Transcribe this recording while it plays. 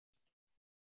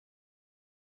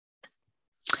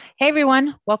Hey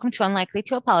everyone, welcome to Unlikely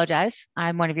to Apologize.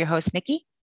 I'm one of your hosts, Nikki,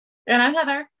 And I'm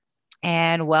Heather.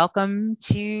 and welcome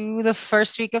to the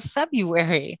first week of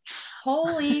February.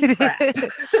 Holy crap.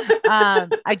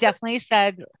 I definitely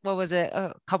said, what was it,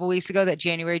 a couple weeks ago, that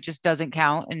January just doesn't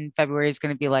count and February is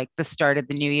going to be like the start of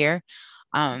the new year.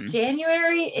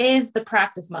 January is the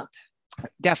practice month.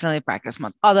 Definitely practice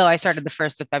month. Although I started the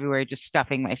 1st of February just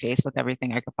stuffing my face with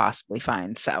everything I could possibly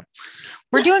find. So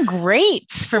we're doing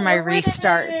great for my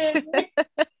restart. Hooray.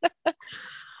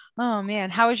 Oh man,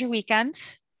 how was your weekend?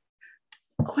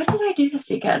 What did I do this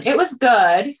weekend? It was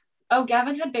good. Oh,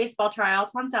 Gavin had baseball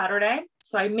tryouts on Saturday,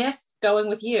 so I missed going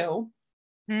with you.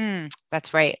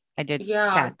 That's right. I did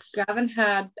Yeah, cats. Gavin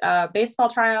had baseball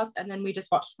tryouts, and then we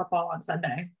just watched football on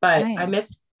Sunday. But I Nice.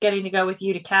 missed getting to go with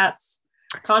you to Cats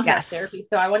contrast Yes. therapy,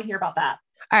 so I want to hear about that.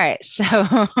 All right.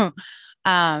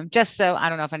 So, just so I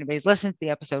don't know if anybody's listened to the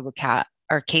episode with Kat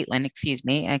or Caitlin, excuse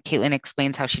me, and Caitlin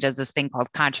explains how she does this thing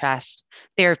called contrast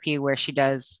therapy, where she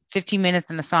does 15 minutes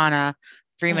in a sauna,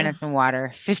 3 minutes in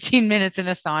water, 15 minutes in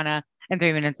a sauna, and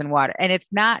 3 minutes in water. And it's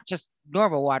not just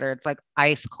normal water; it's like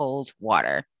ice cold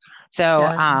water. So,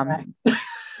 Yes.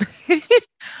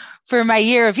 for my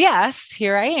year of yes,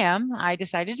 here I am. I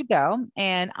decided to go,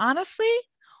 and honestly,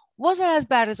 wasn't as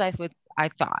bad as I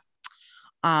thought.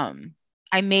 Um,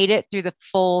 I made it through the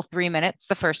full 3 minutes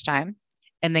the first time,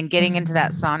 and then getting into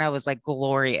that sauna was like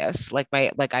glorious.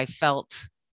 I felt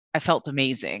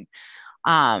amazing.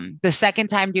 The second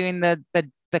time doing the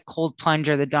cold plunge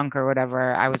or the dunk or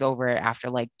whatever, I was over it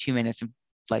after like 2 minutes and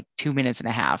like 2 minutes and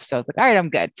a half. So I was like, all right, I'm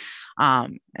good.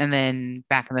 And then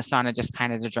back in the sauna just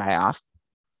kind of to dry off.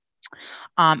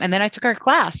 And then I took her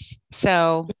class.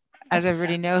 So as Yes.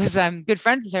 everybody knows, I'm good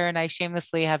friends with her and I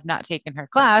shamelessly have not taken her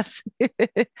class.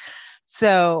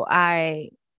 So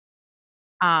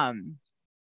um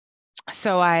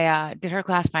I did her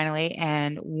class finally,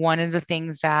 and one of the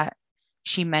things that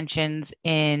she mentions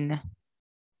in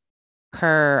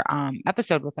her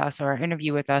episode with us or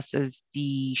interview with us is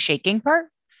the shaking part.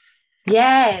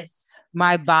 Yes.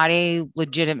 My body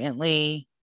legitimately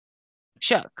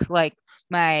shook. Like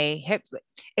my hips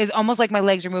is almost like my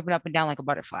legs are moving up and down like a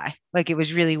butterfly. Like it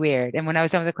was really weird. And when I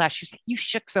was done with the class, she was like, "You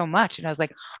shook so much," and I was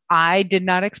like, "I did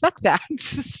not expect that."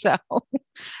 So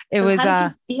it So was how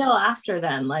did you feel after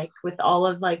then? Like with all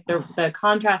of like the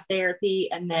contrast therapy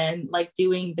and then like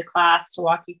doing the class to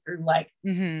walk you through like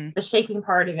mhm. the shaking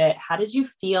part of it. How did you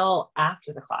feel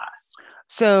after the class?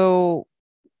 So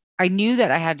I knew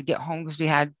that I had to get home because we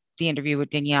had the interview with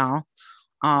Danielle.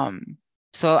 Um,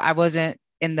 so I wasn't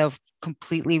in the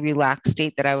completely relaxed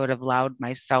state that I would have allowed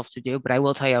myself to do. But I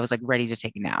will tell you, I was like ready to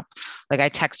take a nap. Like I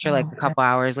text her like a Okay. couple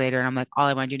hours later and I'm like, all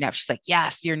I want to do nap. She's like,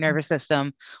 yes, your nervous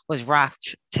system was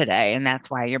rocked today. And that's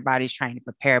why your body's trying to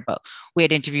prepare. But we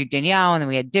had interviewed Danielle and then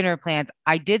we had dinner plans.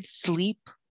 I did sleep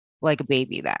like a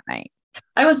baby that night.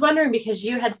 I was wondering because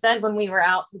you had said when we were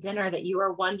out to dinner that you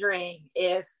were wondering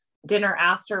if dinner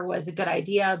after was a good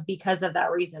idea because of that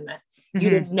reason that you Mm-hmm.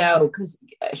 didn't know because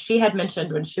she had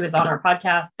mentioned when she was on our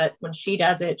podcast that when she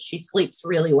does it, she sleeps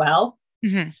really well.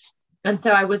 Mm-hmm. And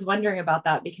so I was wondering about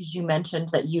that because you mentioned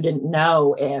that you didn't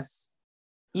know if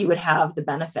you would have the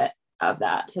benefit of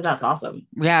that. So that's awesome.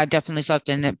 Yeah, I definitely slept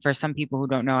in it. For some people who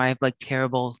don't know, I have like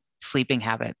terrible sleeping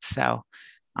habits. So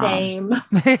Um, Same.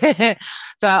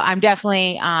 so I'm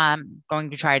definitely going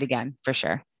to try it again for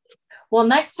sure. Well,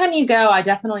 next time you go, I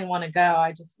definitely want to go.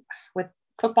 I just, with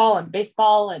football and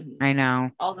baseball and I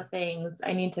know. all the things,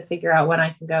 I need to figure out when I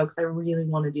can go because I really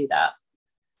want to do that.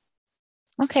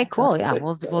 Okay, I feel cool. like it Yeah, would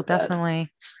we'll feel good. definitely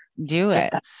do Get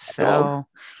it. that scheduled. So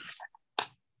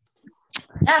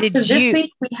Yeah. So did this you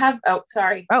week we have, oh,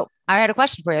 sorry. oh, I had a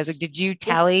question for you. I was like, did you Yeah.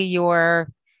 tally your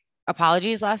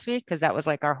apologies last week? Because that was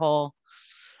like our whole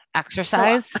So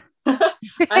exercise.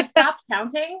 I stopped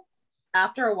counting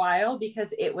after a while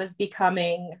because it was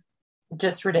becoming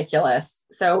just ridiculous.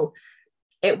 So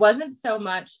it wasn't so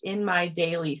much in my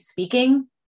daily speaking,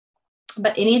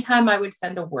 but anytime I would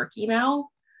send a work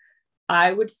email,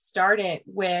 I would start it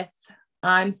with,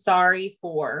 I'm sorry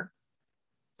for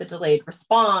the delayed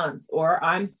response, or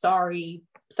I'm sorry,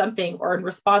 something, or in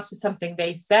response to something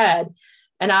they said.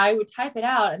 And I would type it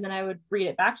out and then I would read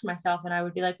it back to myself and I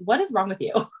would be like, what is wrong with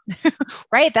you?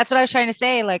 Right. That's what I was trying to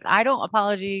say. Like, I don't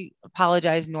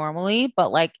apologize normally,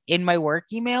 but like in my work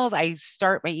emails, I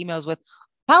start my emails with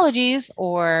apologies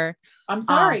or I'm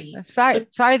sorry. I'm sorry, Like,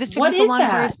 sorry this took me what so is long to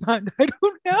that? respond. I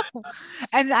don't know.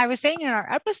 And I was saying in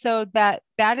our episode that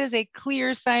that is a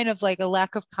clear sign of like a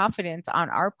lack of confidence on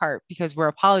our part because we're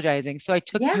apologizing. So I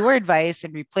took Yeah. your advice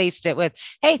and replaced it with,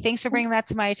 "Hey, thanks for bringing that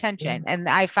to my attention." And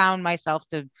I found myself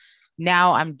to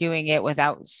now I'm doing it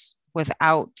without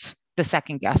the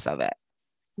second guess of it.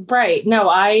 Right. No,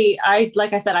 I,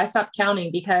 like I said, I stopped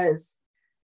counting because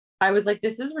I was like,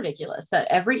 this is ridiculous that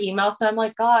every email. So I'm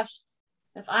like, gosh,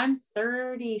 if I'm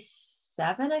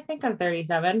 37, I think I'm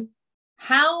 37.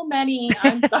 How many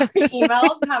I'm sorry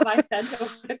emails have I sent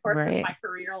over the course of Right. my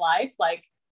career life? Like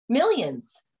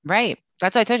millions. Right.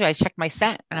 That's what I told you. I checked my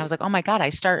sent and I was like, oh my God, I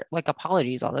start like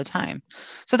apologies all the time.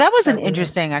 So that was an So weird.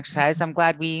 interesting exercise. I'm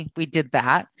glad we did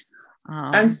that.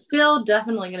 I'm Um, still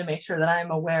definitely going to make sure that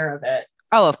I'm aware of it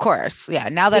oh, of course. Yeah.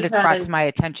 Now that it's brought to my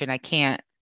because attention, I can't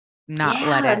not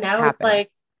let yeah, it now happen.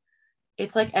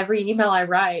 it's like every email I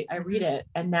write, I read Mhm. it.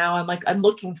 And now I'm like, I'm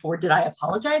looking for, did I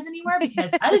apologize anywhere?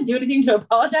 Because I didn't do anything to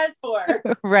apologize for.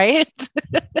 Right.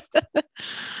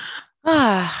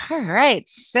 All right.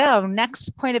 So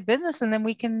next point of business, and then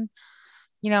we can,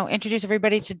 introduce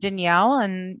everybody to Danielle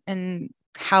and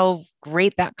how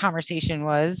great that conversation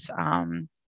was.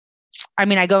 I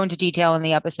mean, I go into detail in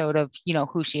the episode of,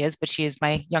 who she is, but she is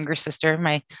my younger sister,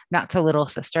 my not so little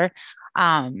sister.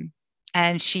 Um,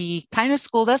 and she kind of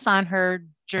schooled us on her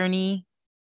journey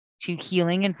to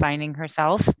healing and finding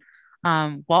herself,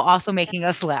 while also making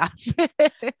us laugh.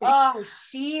 Oh,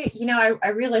 I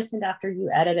re-listened after you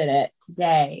edited it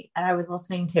today and I was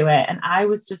listening to it and I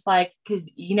was just like, because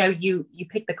you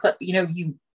pick the clip,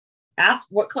 you ask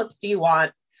what clips do you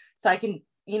want so I can,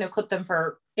 clip them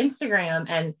for Instagram.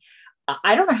 And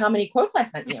I don't know how many quotes I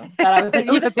sent you that I was like,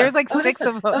 oh, Yeah, this there's one, like oh, this six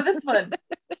one, of oh, them. this one.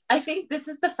 I think this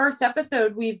is the first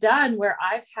episode we've done where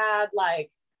I've had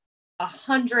like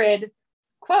 100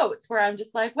 quotes where I'm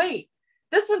just like, wait,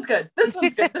 this one's good. This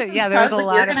one's good. This one's Yeah, good. So there I was was a like,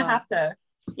 lot of them.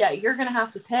 you're gonna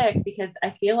have to pick because I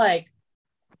feel like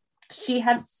she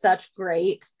had such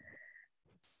great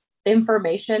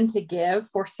information to give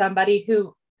for somebody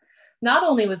who not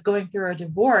only was going through a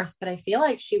divorce, but I feel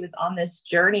like she was on this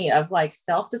journey of like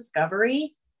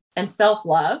self-discovery and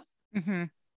self-love. Hmm.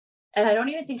 And I don't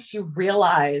even think she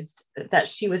realized that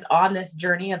she was on this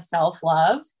journey of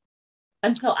self-love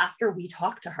until after we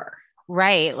talked to her.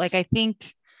 Right. Like I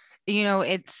think,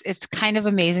 it's kind of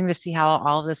amazing to see how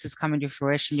all of this is coming to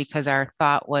fruition because our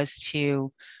thought was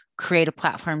to create a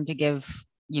platform to give,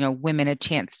 women a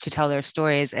chance to tell their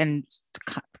stories. And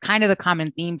kind of the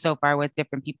common theme so far with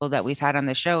different people that we've had on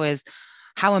the show is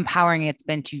how empowering it's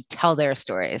been to tell their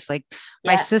stories. Like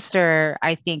my Yes. sister,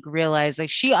 I think, realized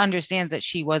like she understands that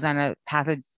she was on a path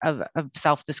of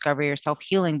self-discovery or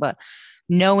self-healing, but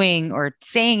knowing or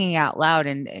saying it out loud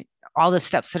and all the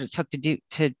steps that it took to do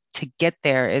to get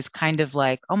there is kind of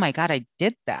like, oh my God, I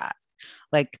did that.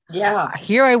 Like Yeah.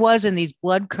 here I was in these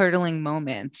blood curdling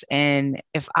moments. And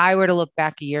if I were to look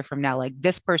back a year from now, like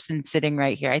this person sitting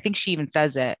right here, I think she even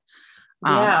says it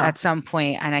Yeah. at some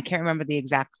point, and I can't remember the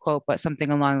exact quote, but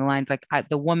something along the lines like,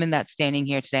 the woman that's standing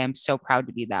here today, I'm so proud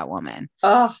to be that woman.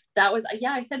 Oh, that was,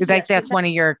 yeah, I sent you Like that. She that's said, one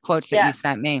of your quotes that you yes,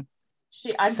 sent me.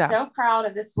 I'm So, so proud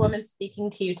of this woman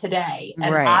speaking to you today.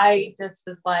 And right, I just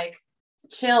was like,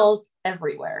 chills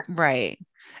everywhere. right.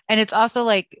 And it's also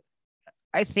like,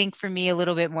 I think for me a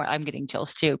little bit more, I'm getting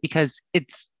chills too, because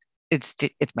it's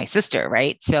my sister,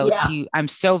 right? So Yeah. I'm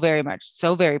so very much,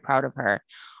 so very proud of her.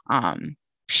 Um,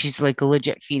 she's like a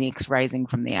legit phoenix rising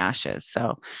from the ashes.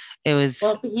 So it was,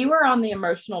 Well, you were on the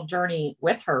emotional journey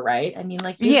with her, right? I mean,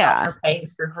 like you felt yeah. her pain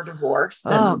through her divorce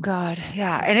Oh and God,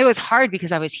 yeah. And it was hard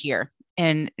because I was here.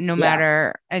 And no yeah.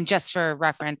 matter, and just for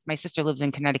reference, my sister lives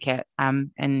in Connecticut,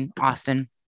 in Austin.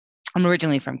 I'm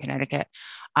originally from Connecticut.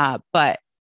 But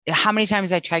how many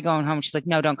times I tried going home, she's like,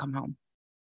 no, don't come home.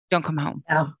 Don't come home.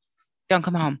 Yeah. Don't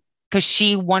come home. Because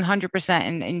she 100%,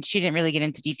 and she didn't really get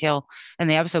into detail in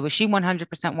the episode, but she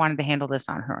 100% wanted to handle this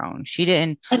on her own. She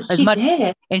didn't And as she much,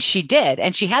 did. and she did.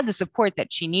 And she had the support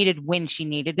that she needed when she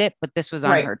needed it, but this was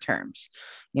on Right. her terms.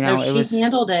 No, It she was,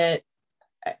 handled it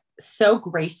so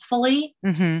gracefully.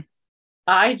 mhm.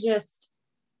 I just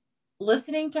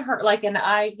listening to her, like, and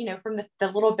I, from the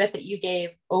little bit that you gave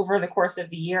over the course of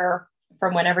the year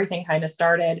from when everything kind of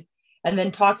started, and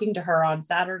then talking to her on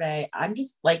Saturday, I'm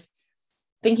just like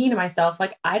thinking to myself,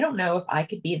 like, I don't know if I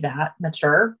could be that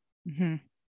mature Mhm.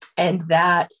 and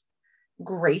that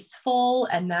graceful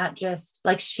and that just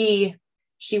like she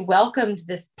welcomed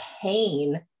this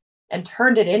pain and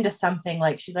turned it into something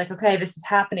like she's like, okay, this is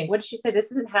happening. What did she say?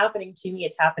 This isn't happening to me,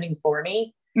 it's happening for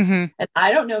me. Mhm. And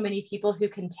I don't know many people who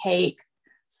can take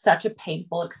such a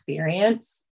painful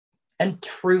experience and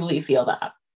truly feel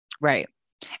that. Right.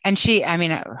 And she, I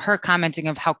mean, her commenting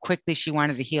of how quickly she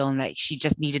wanted to heal and that she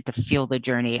just needed to feel the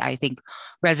journey, I think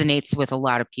resonates with a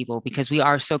lot of people because we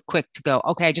are so quick to go,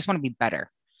 okay, I just want to be better,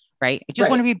 right? I just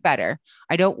want to Right. be better.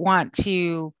 I don't want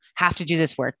to have to do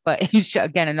this work. But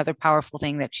again, another powerful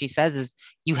thing that she says is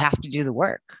you have to do the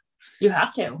work. You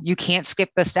have to. You can't skip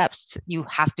the steps. You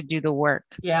have to do the work.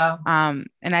 Yeah. And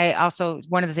I also,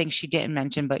 one of the things she didn't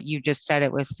mention, but you just said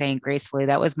it with saying gracefully,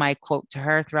 that was my quote to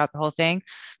her throughout the whole thing.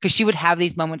 Cause she would have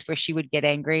these moments where she would get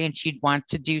angry and she'd want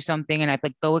to do something. And I'd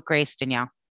like, go with grace, Danielle,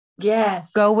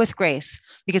 Yes. go with grace.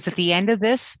 Because at the end of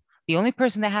this, the only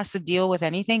person that has to deal with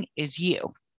anything is you.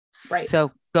 Right.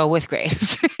 So go with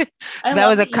grace. I So that love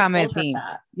was a that you common told her theme.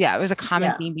 that. Yeah, it was a common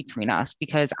Yeah. theme between us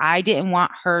because I didn't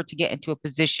want her to get into a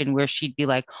position where she'd be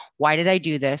like, why did I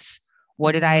do this?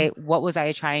 Mhm. What was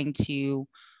I trying to,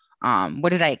 what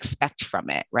did I expect from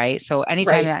it? Right. So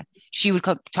anytime Right. that she would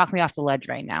talk me off the ledge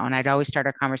right now, and I'd always start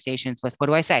our conversations with, what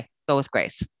do I say? Go with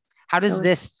grace. How Go does with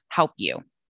this help you?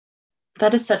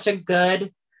 that is such a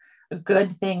good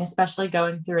thing, especially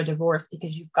going through a divorce,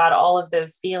 because you've got all of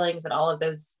those feelings and all of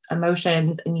those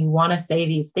emotions, and you want to say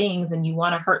these things and you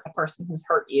want to hurt the person who's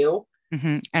hurt you.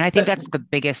 And I think But that's the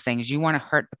biggest thing is you want to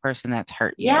hurt the person that's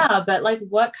hurt you. yeah, but like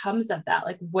what comes of that?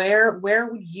 Like where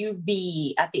would you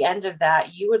be at the end of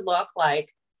that? You would look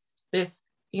like this,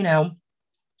 you know,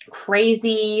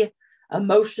 crazy,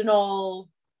 emotional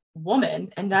woman,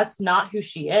 and that's not who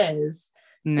she is.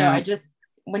 So I No, just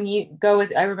when you go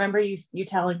with I remember you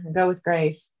telling her go with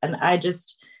grace, and I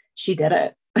just she did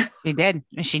it. she did.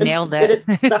 And she And she nailed did it.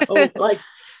 it so like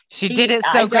She did it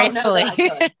I so don't know that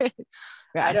gracefully. I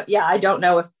could. Yeah. I don't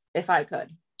know if I could.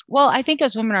 Well, I think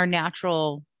as women, our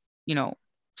natural, you know,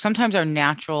 sometimes our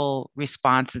natural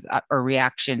response or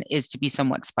reaction is to be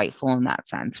somewhat spiteful in that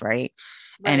sense, right?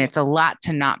 And Right. it's a lot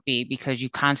to not be because you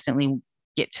constantly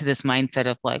get to this mindset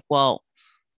of like, well,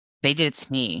 they did it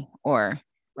to me, or,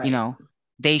 you Right. know,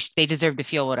 they deserve to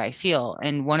feel what I feel.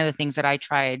 And one of the things that I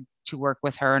tried to work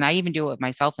with her, and I even do it with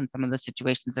myself in some of the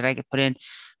situations that I get put in,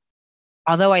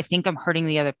 although I think I'm hurting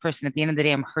the other person, at the end of the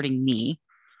day, I'm hurting me.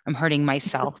 I'm hurting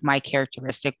myself, my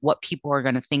characteristic, what people are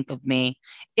going to think of me.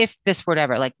 If this were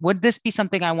ever like, would this be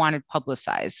something I wanted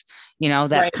publicized? You know,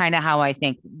 that's Right. kind of how I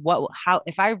think. How,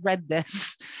 if I read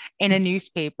this in a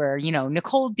newspaper, you know,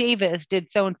 Nicole Davis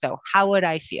did so and so, how would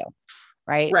I feel?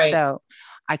 Right. Right. So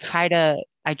I try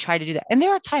to do that. And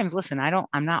there are times, listen,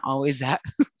 I'm not always that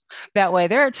way.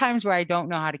 There are times where I don't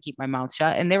know how to keep my mouth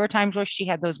shut. And there were times where she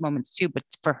had those moments too. But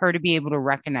for her to be able to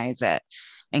recognize it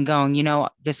and going, you know,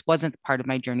 this wasn't the part of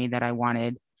my journey that I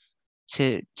wanted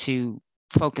to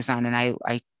focus on. And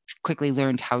I quickly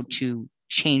learned how to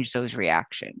change those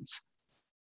reactions.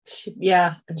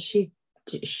 Yeah, and she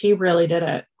really did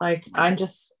it. Like I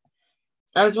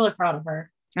was really proud of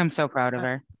her. I'm so proud of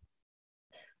her.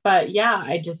 But yeah,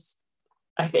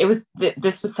 it was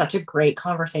this was such a great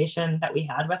conversation that we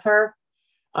had with her.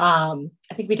 I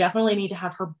think we definitely need to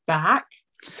have her back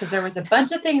because there was a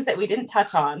bunch of things that we didn't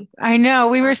touch on. I know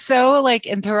we were so like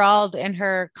enthralled in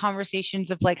her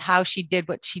conversations of like how she did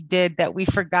what she did that we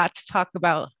forgot to talk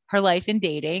about her life in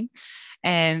dating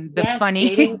and the Yes, funny.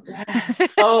 dating. Yes.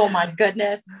 Oh my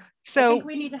goodness. I think So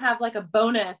we need to have like a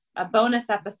bonus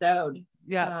episode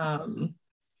yeah,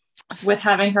 with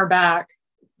having her back.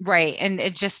 right. And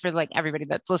it just for like everybody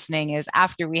that's listening is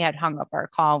after we had hung up our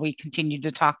call, we continued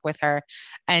to talk with her.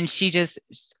 And she just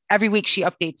every week she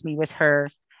updates me with her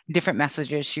different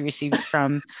messages she receives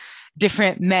from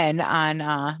different men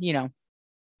on you know,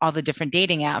 all the different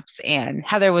dating apps. And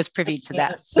Heather was privy to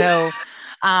that. So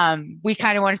we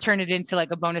kind of want to turn it into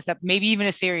like a bonus up, maybe even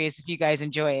a series if you guys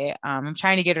enjoy it. I'm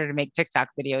trying to get her to make TikTok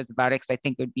videos about it because I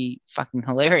think it would be fucking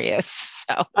hilarious.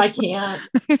 So I can't.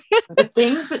 The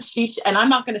things that and I'm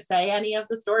not going to say any of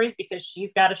the stories because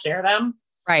she's got to share them.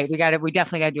 right, we definitely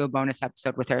got to do a bonus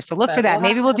episode with her. So look for But that. we'll have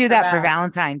Maybe to we'll have do her that for back.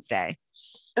 Valentine's Day.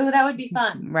 Oh, that would be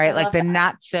fun. Right, I like love the that.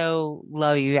 not so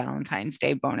love you Valentine's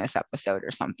Day bonus episode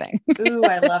or something. Ooh,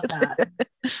 I love that.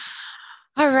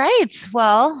 All right.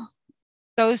 Well,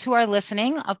 those who are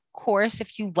listening, of course,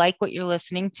 if you like what you're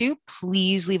listening to,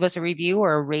 please leave us a review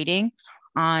or a rating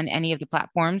on any of the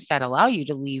platforms that allow you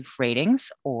to leave ratings,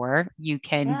 or you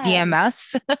can DM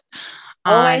Yes. us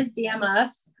on. Always DM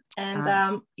us. And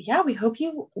uh, yeah, we hope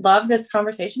you love this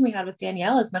conversation we had with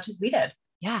Danielle as much as we did.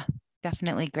 yeah,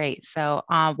 definitely great. So,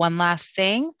 one last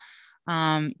thing,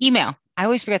 email. I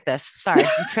always forget this. Sorry,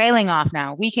 I'm trailing off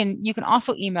now. You can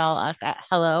also email us at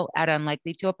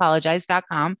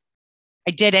hello@unlikelytoapologize.com.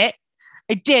 I did it.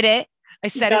 I did it. I You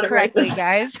said it got it right. correctly,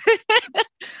 guys.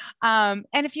 And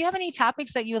if you have any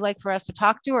topics that you would like for us to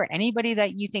talk to, or anybody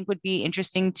that you think would be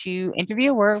interesting to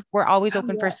interview, we're always Oh,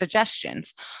 open for yes.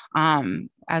 suggestions.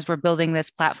 As we're building this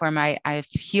platform, I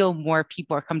feel more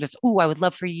people are coming to us. Ooh, I would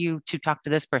love for you to talk to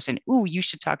this person. Ooh, you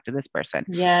should talk to this person.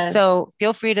 Yes. So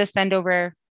feel free to send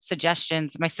over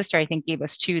suggestions. My sister, I think, gave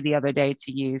us two the other day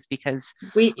to use because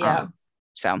Yeah. so We do have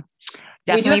some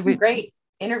definitely great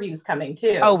interviews coming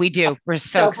too. Oh, we do. We're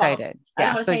so excited. I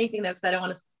don't want to say anything though, because I don't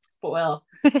want to spoil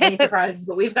any surprises,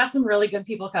 but we've got some really good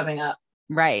people coming up.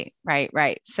 Right.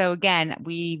 So again,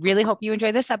 we really hope you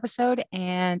enjoy this episode.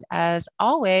 And as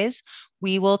always,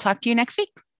 we will talk to you next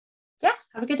week. Yeah.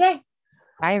 Have a good day.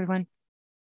 Bye, everyone.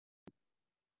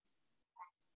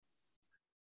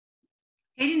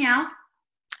 Hey, Danielle.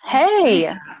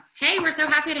 Hey. Hey, we're so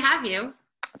happy to have you.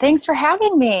 Thanks for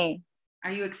having me.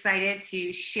 Are you excited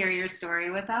to share your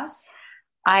story with us?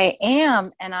 I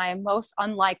am, and I'm most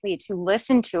unlikely to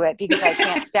listen to it because I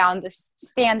can't stand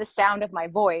the sound of my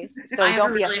voice. So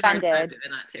don't be offended.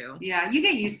 Yeah, you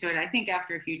get used to it. I think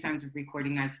after a few times of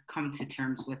recording, I've come to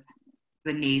terms with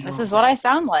the nasal. This is what I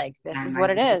sound like. This is what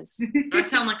it is. I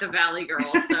sound like a valley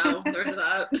girl, so there's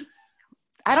that.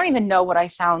 I don't even know what I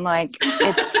sound like.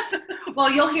 It's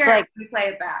well, you'll hear it when we play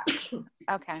it back.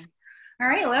 Okay. All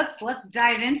right, let's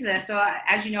dive into this. So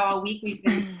as you know, all week we've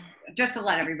been, just to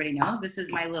let everybody know, this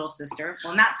is my little sister.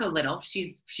 Well, not so little.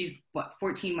 She's what,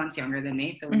 14 months younger than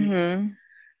me. So we've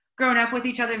grown up with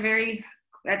each other very,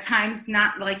 at times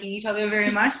not liking each other very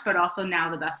much, but also now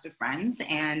the best of friends.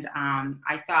 And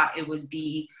I thought it would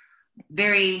be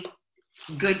very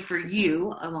good for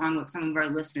you, along with some of our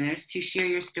listeners, to share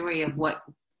your story of what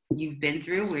you've been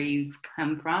through, where you've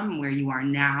come from, where you are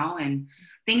now, and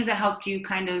things that helped you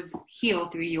kind of heal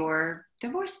through your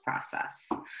divorce process.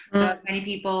 So as many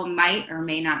people might or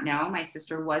may not know, my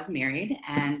sister was married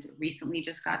and recently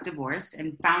just got divorced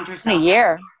and found herself a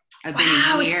year.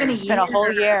 It's been a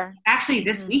whole year. Actually,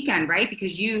 this weekend, right?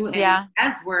 Because you and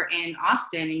Ev were in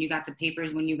Austin and you got the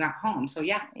papers when you got home. So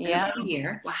it's been about a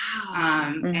year.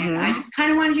 Wow. And I just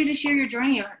kind of wanted you to share your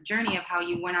journey of how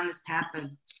you went on this path of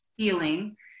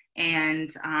healing and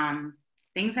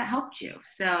things that helped you.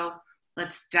 So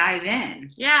let's dive in.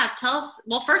 Yeah,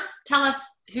 first tell us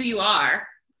who you are,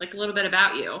 like a little bit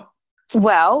about you.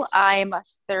 Well, I'm a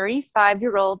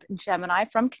 35-year-old Gemini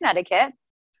from Connecticut.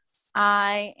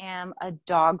 I am a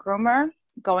dog groomer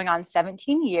going on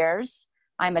 17 years.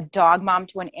 I'm a dog mom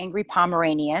to an angry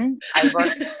Pomeranian.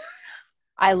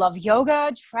 I love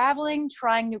yoga, traveling,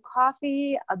 trying new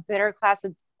coffee, a bitter glass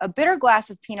of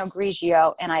Pinot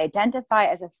Grigio, and I identify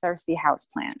as a thirsty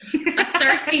houseplant. A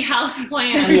thirsty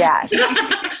houseplant. Yes.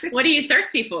 What are you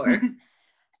thirsty for?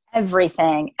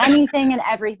 Everything, anything and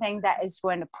everything that is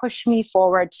going to push me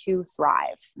forward to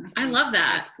thrive. I love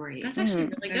that. That's great. That's actually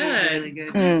really good. That is really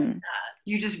good.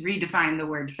 You just redefined the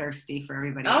word thirsty for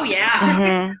everybody. Oh,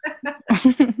 yeah.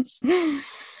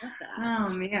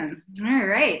 Oh, man. All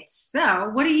right. So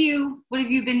what have you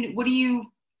been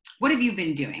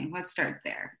doing? Let's start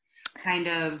there. Kind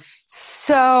of.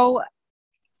 So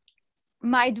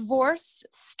my divorce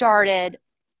was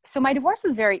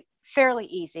fairly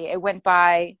easy. It went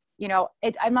by,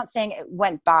 I'm not saying it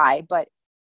went by, but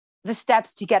the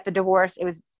steps to get the divorce, it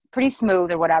was pretty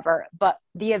smooth or whatever. But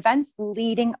the events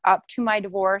leading up to my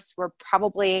divorce were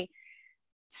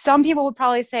some people would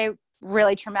probably say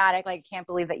really traumatic. Like, I can't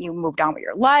believe that you moved on with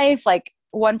your life. Like,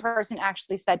 one person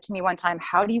actually said to me one time,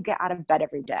 how do you get out of bed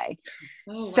every day?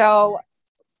 Oh, wow. So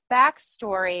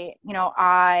backstory,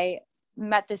 I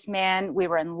met this man. We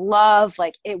were in love.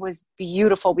 Like, it was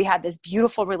beautiful. We had this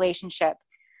beautiful relationship.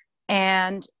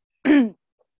 And,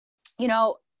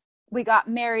 we got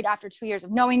married after 2 years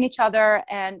of knowing each other.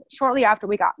 And shortly after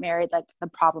we got married, like, the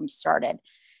problems started.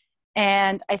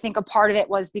 And I think a part of it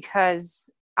was because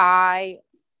I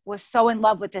was so in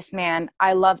love with this man.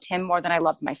 I loved him more than I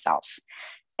loved myself.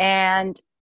 And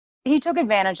he took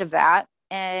advantage of that.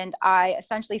 And I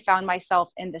essentially found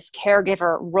myself in this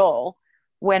caregiver role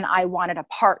when I wanted a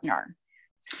partner.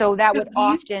 So that would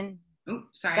often... Oh,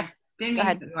 sorry. Didn't mean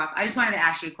to cut you off. I just wanted to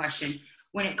ask you a question.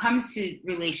 When it comes to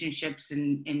relationships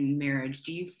and marriage,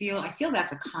 I feel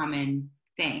that's a common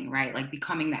thing, right? Like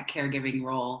becoming that caregiving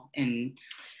role and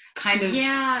kind of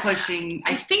pushing.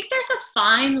 I think there's a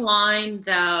fine line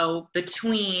though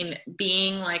between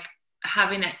being like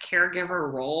having that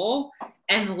caregiver role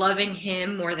and loving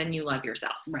him more than you love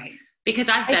yourself. Right. Because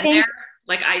I've been there.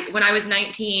 Like when I was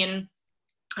 19,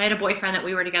 I had a boyfriend that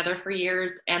we were together for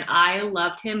years and I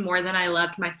loved him more than I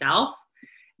loved myself.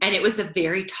 And it was a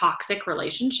very toxic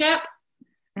relationship.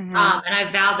 Mm-hmm. And I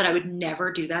vowed that I would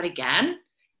never do that again.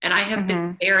 And I have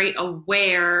been very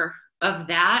aware of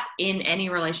that in any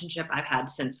relationship I've had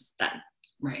since then.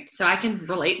 Right. So I can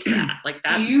relate to that. Like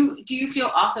that. Do you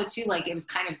feel also too, like it was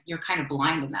you're kind of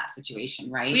blind in that situation,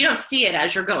 right? You don't see it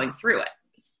as you're going through it.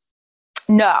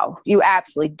 No, you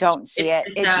absolutely don't see it.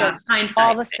 It just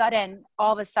all of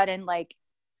a sudden,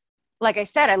 like I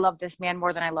said, I love this man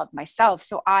more than I love myself.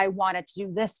 So I wanted to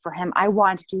do this for him. I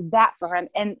wanted to do that for him.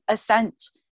 In a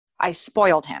sense, I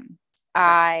spoiled him.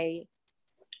 I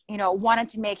wanted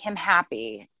to make him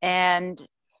happy. And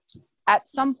at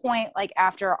some point, like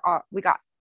after we got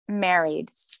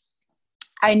married,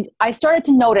 I started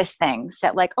to notice things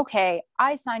that like, okay,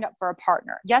 I signed up for a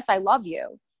partner. Yes, I love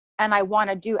you and I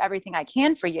want to do everything I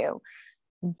can for you,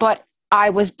 but I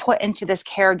was put into this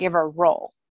caregiver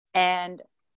role. And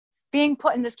being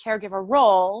put in this caregiver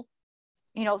role,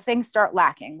 things start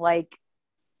lacking, like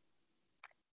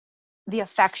the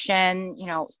affection,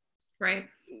 right.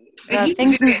 the He was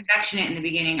things. very affectionate in the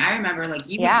beginning. I remember like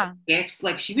he would get gifts,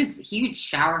 like he would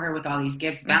shower her with all these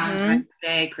gifts, Valentine's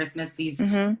Day, Christmas, these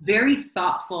very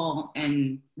thoughtful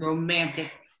and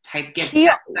romantic type gifts.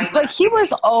 But he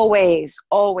was always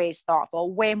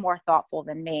thoughtful, way more thoughtful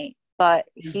than me. But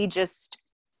it was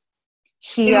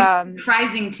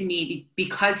surprising to me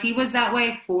because he was that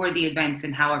way for the events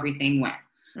and how everything went.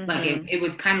 Like it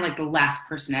was kind of like the last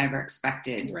person I ever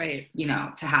expected, right?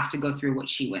 To have to go through what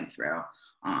she went through.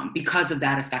 Because of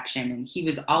that affection, and he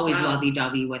was always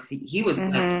lovey-dovey with. He was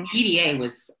like PDA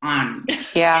was on,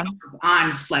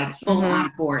 on like full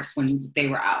on force when they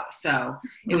were out. So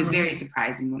it was very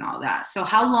surprising when all that. So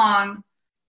how long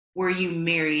were you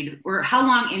married, or how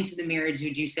long into the marriage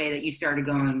would you say that you started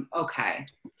going, okay,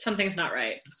 something's not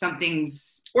right?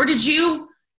 Or did you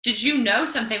know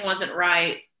something wasn't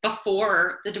right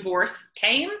before the divorce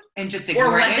came, and just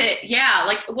ignored it?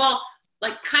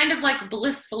 Like kind of like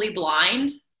blissfully blind,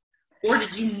 or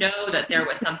did you know that there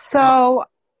was something?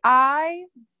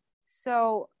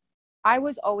 So I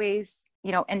was always,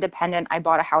 independent. I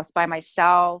bought a house by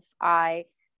myself. I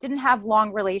didn't have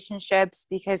long relationships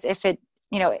because if it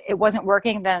wasn't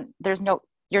working, then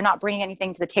you're not bringing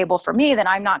anything to the table for me, then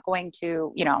I'm not going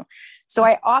to, so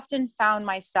I often found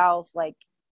myself like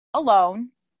alone.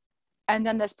 And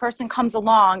then this person comes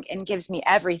along and gives me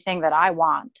everything that I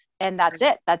want. And that's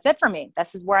it. That's it for me.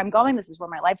 This is where I'm going. This is where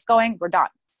my life's going. We're done.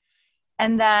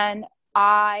 And then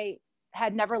I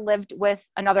had never lived with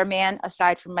another man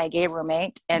aside from my gay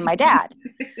roommate and my dad.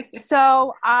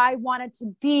 So I wanted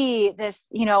to be this,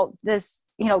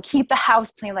 keep the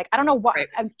house clean. Like, I don't know what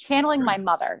I'm channeling. My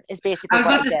mother is basically. I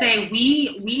was about to say,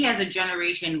 we as a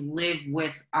generation live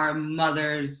with our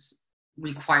mother's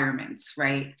requirements,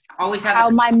 right? Always have how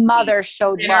my mother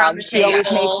showed love. She always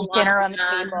made dinner on the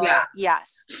table. Yeah.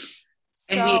 Yes.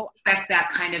 And we expect that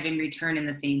kind of in return in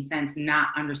the same sense, not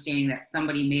understanding that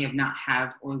somebody may have not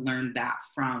have or learned that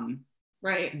from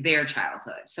their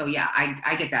childhood. So yeah,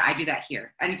 I get that. I do that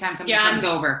here. Anytime somebody comes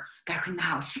over, gotta clean the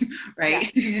house, right?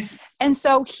 Yes. And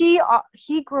so he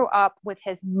grew up with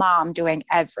his mom doing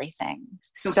everything.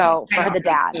 So for the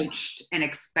dad, coached and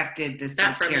expected this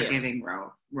caregiving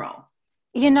role.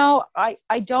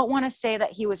 I don't want to say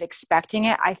that he was expecting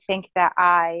it. I think that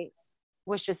I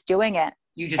was just doing it.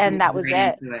 And that was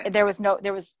it. There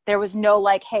was no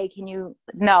like, hey,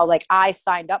 like I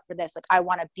signed up for this. Like, I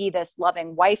want to be this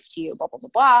loving wife to you, blah, blah, blah,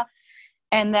 blah.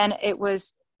 And then it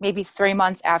was maybe 3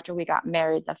 months after we got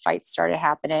married, the fights started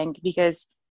happening because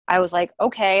I was like,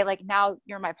 okay, like now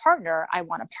you're my partner. I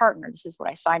want a partner. This is what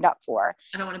I signed up for.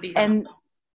 I don't want to be.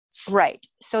 Right.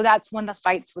 So that's when the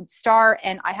fights would start.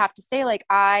 And I have to say, like,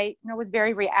 I was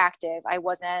very reactive. I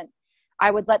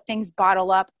would let things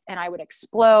bottle up and I would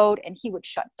explode and he would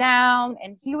shut down,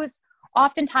 and he was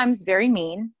oftentimes very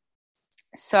mean.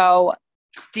 So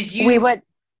did you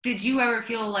ever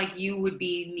feel like you would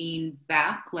be mean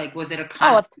back? Like, was it a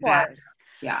constant? Oh, of course. Back?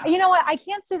 Yeah. You know what? I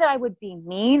can't say that I would be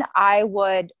mean. I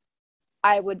would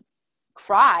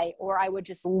cry, or I would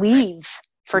just leave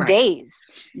for days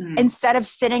instead of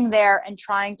sitting there and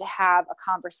trying to have a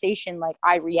conversation. Like,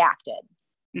 I reacted.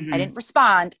 I didn't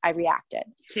respond. I reacted.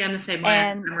 See, I'm the same way.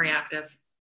 I'm reactive.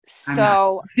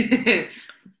 So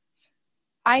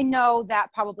I know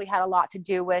that probably had a lot to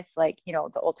do with, like,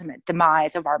 the ultimate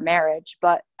demise of our marriage,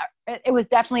 but it was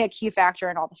definitely a key factor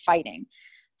in all the fighting.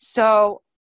 So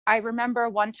I remember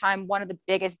one time, one of the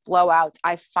biggest blowouts,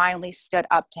 I finally stood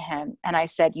up to him and I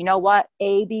said, you know what?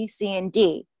 A, B, C, and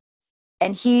D.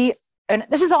 And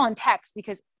this is all in text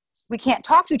because we can't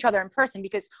talk to each other in person,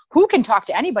 because who can talk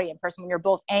to anybody in person when you're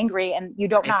both angry and you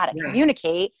don't know how to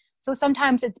communicate? So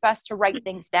sometimes it's best to write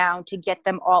things down to get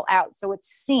them all out so it's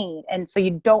seen and so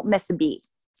you don't miss a beat.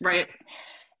 Right.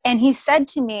 And he said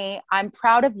to me, I'm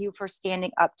proud of you for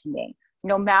standing up to me.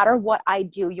 No matter what I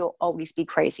do, you'll always be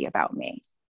crazy about me.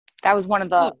 That was one of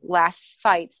the last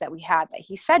fights that we had that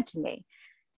he said to me.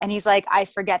 And he's like, I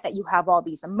forget that you have all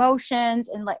these emotions,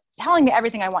 and like telling me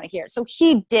everything I want to hear. So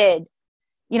he did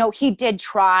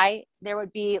try. There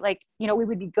would be like, we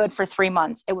would be good for 3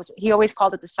 months. He always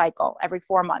called it the cycle. Every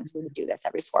 4 months, we would do this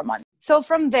every 4 months. So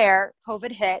from there,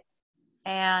 COVID hit,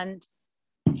 and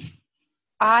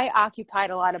I occupied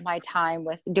a lot of my time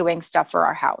with doing stuff for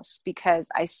our house because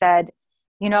I said,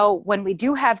 you know, when we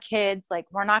do have kids, like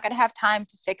we're not going to have time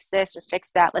to fix this or fix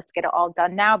that. Let's get it all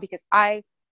done now, because I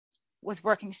was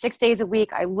working 6 days a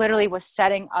week. I literally was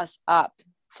setting us up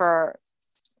for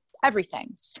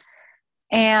everything.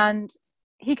 And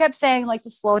he kept saying like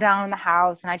to slow down in the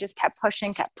house. And I just kept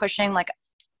pushing. Like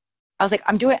I was like,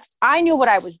 I knew what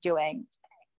I was doing.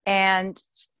 And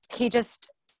he just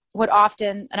would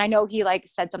often, and I know he like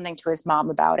said something to his mom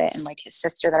about it and like his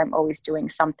sister, that I'm always doing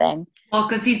something. Well,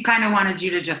 because he kind of wanted you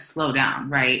to just slow down,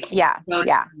 right? Yeah. So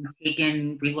yeah. Take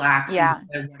in, relax, yeah.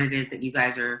 what it is that you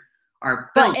guys are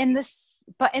but building.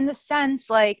 in the sense,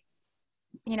 like,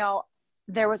 you know,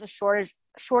 there was a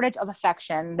shortage of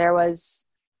affection. There was,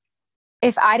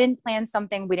 if I didn't plan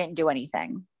something, we didn't do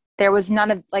anything. There was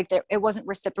none of like, it wasn't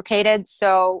reciprocated.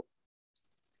 So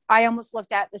I almost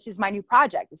looked at, this is my new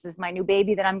project. This is my new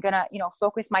baby that I'm going to, you know,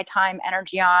 focus my time,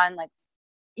 energy on. Like,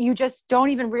 you just don't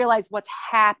even realize what's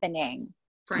happening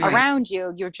around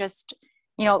you. You're just,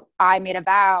 you know, I made a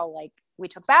vow, like we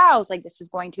took vows, like this is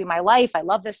going to be my life. I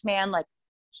love this man. Like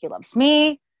he loves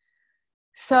me.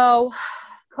 So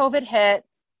COVID hit,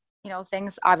 you know,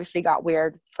 things obviously got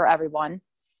weird for everyone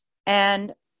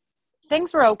and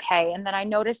things were okay. And then I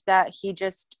noticed that he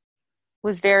just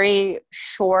was very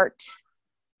short,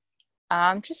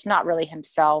 just not really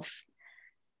himself.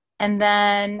 And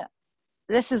then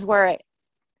this is where it,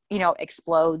 you know,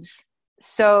 explodes.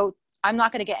 So I'm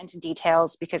not going to get into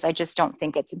details because I just don't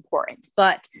think it's important.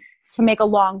 But to make a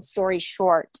long story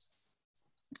short,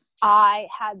 I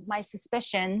had my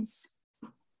suspicions,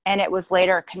 and it was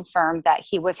later confirmed that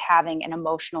he was having an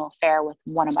emotional affair with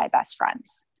one of my best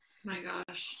friends. My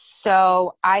gosh.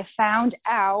 So I found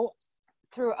out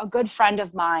through a good friend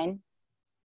of mine.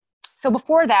 So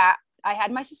before that, I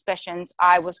had my suspicions.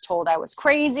 I was told I was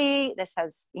crazy. This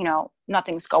has, you know,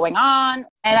 nothing's going on.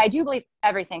 And I do believe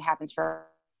everything happens for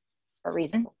a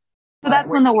reason. So that's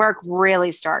when the work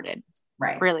really started.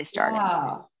 Right. Really started.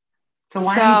 Wow. So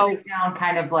why don't you break down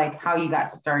kind of like how you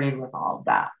got started with all of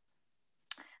that?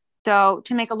 So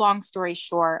to make a long story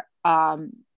short, as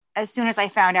soon as I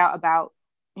found out about,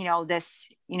 you know, this,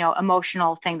 you know,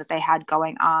 emotional thing that they had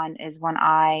going on is when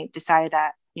I decided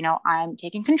that, you know, I'm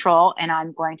taking control and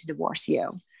I'm going to divorce you.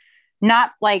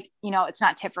 Not like, you know, it's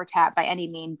not tit for tat by any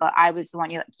mean, but I was the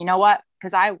one, you know what?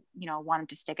 Because I, you know, wanted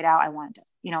to stick it out. I wanted to,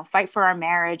 you know, fight for our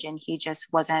marriage, and he just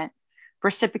wasn't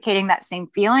reciprocating that same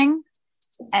feeling.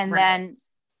 And then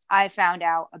I found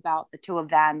out about the two of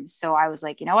them. So I was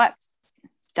like, you know what?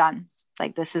 It's done.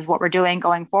 Like, this is what we're doing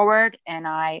going forward. And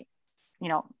I, you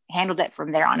know, handled it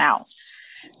from there on out.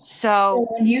 So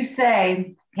when you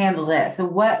say handle it,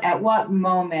 so at what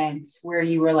moment where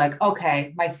you were like,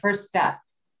 okay, my first step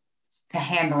to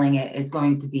handling it is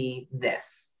going to be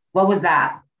this? What was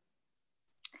that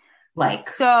like?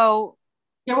 So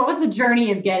yeah, what was the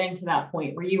journey of getting to that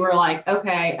point where you were like,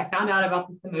 okay, I found out about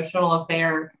this emotional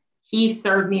affair. He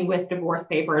served me with divorce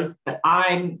papers, but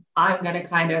I'm going to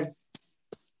kind of.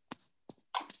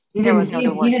 There was no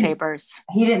divorce papers.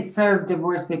 He didn't serve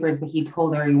divorce papers, but he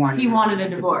told her he wanted a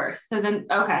divorce. So then,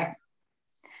 okay.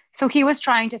 So he was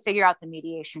trying to figure out the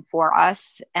mediation for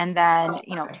us. And then,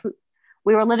 you know,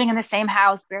 we were living in the same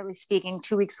house, barely speaking.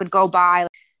 2 weeks would go by.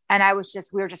 And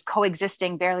we were just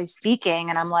coexisting, barely speaking.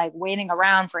 And I'm like waiting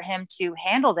around for him to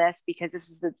handle this because this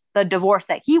is the divorce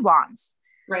that he wants.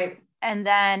 Right. And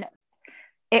then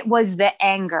it was the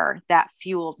anger that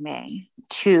fueled me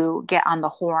to get on the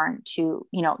horn, to,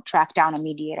 you know, track down a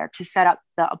mediator, to set up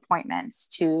the appointments,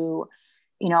 to,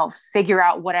 you know, figure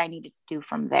out what I needed to do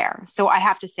from there. So I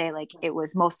have to say, like, it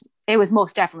was most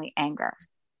definitely anger.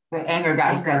 The anger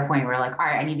got you to that point where like, all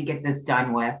right, I need to get this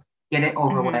done with, get it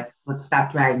over with. Let's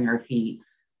stop dragging our feet.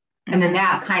 And then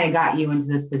that kind of got you into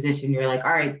this position. You're like,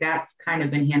 all right, that's kind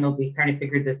of been handled. We've kind of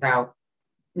figured this out.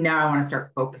 Now I want to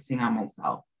start focusing on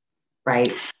myself.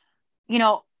 Right. You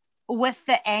know, with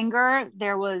the anger,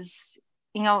 there was,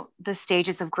 you know, the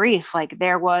stages of grief. Like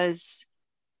there was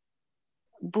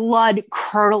blood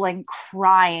curdling,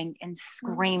 crying and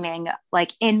screaming,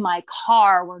 like in my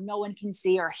car where no one can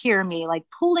see or hear me, like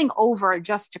pulling over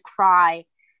just to cry.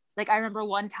 Like I remember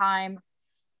one time,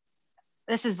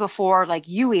 this is before like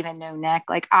you even knew, Nick,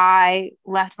 like I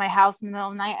left my house in the middle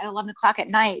of the night at 11 o'clock at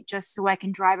night just so I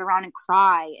can drive around and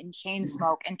cry and chain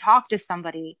smoke and talk to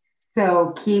somebody.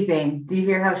 So key thing, do you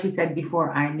hear how she said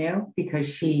before I knew? Because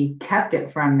she kept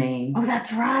it from me. Oh,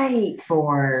 that's right.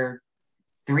 For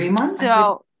 3 months?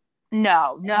 So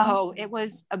no, it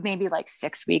was maybe like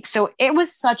 6 weeks. So it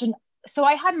was so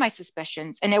I had my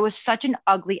suspicions and it was such an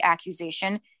ugly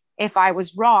accusation. if I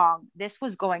was wrong, this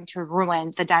was going to ruin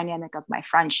the dynamic of my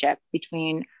friendship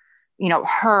between,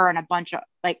 her and a bunch of,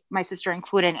 like, my sister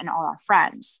included, and all our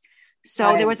friends.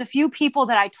 So there was a few people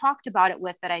that I talked about it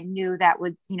with that I knew that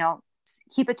would,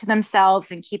 keep it to themselves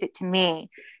and keep it to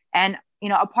me. And,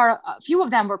 a few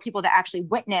of them were people that actually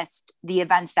witnessed the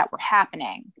events that were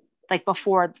happening, like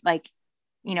before, like,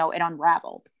 it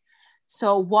unraveled.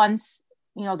 So once,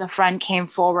 the friend came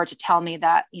forward to tell me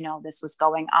that, this was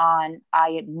going on, I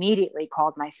immediately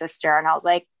called my sister and I was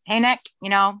like, hey, Nick,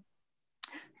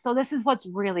 so this is what's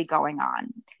really going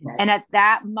on. Right. And at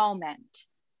that moment,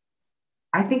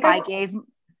 I think I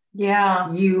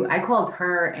called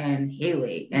her and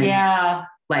Haley and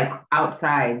like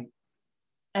outside.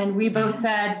 And we both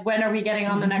said, when are we getting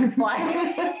on the next flight?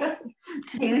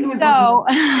 Haley was so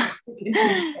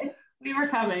we were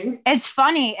coming. It's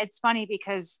funny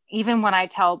because even when I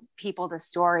tell people the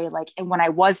story, like, and when I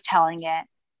was telling it,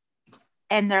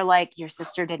 and they're like, your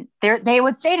sister didn't, they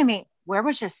would say to me, where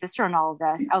was your sister in all of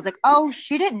this? I was like, oh,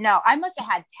 she didn't know. I must have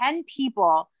had 10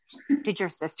 people. Did your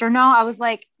sister know? I was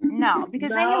like, no,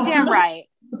 because they knew damn right.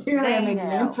 Clearly, I'm making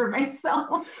name for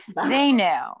myself. They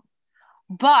knew.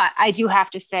 But I do have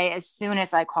to say, as soon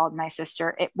as I called my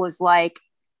sister, it was like,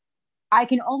 I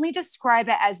can only describe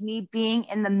it as me being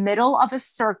in the middle of a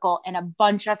circle and a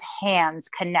bunch of hands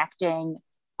connecting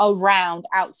around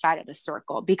outside of the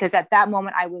circle. Because at that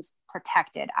moment I was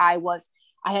protected. I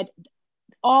had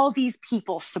all these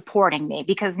people supporting me,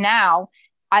 because now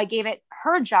I gave it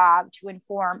her job to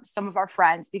inform some of our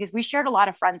friends, because we shared a lot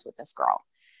of friends with this girl.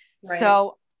 Right.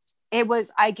 So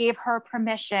I gave her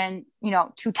permission,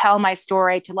 to tell my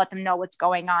story, to let them know what's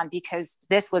going on, because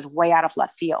this was way out of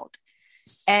left field.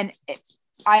 And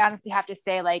I honestly have to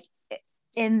say, like,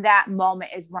 in that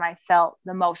moment is when I felt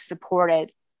the most supported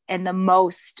and the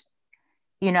most,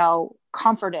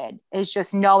 comforted, is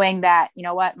just knowing that,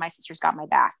 what, my sister's got my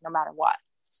back no matter what.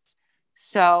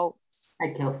 So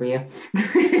I'd kill for you.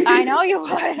 I know you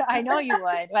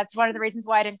would. That's one of the reasons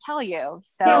why I didn't tell you.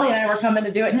 So Kelly and I were coming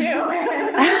to do it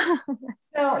too.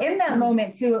 So in that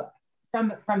moment too,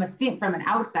 from an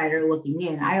outsider looking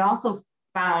in, I also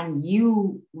found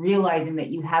you realizing that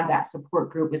you had that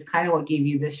support group is kind of what gave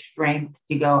you the strength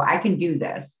to go, I can do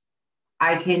this.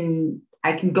 I can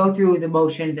go through the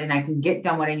motions and I can get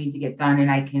done what I need to get done, and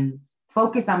I can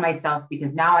focus on myself,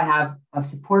 because now I have a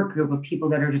support group of people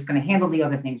that are just going to handle the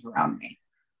other things around me.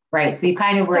 Right. So you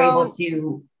kind of were able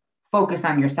to focus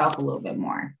on yourself a little bit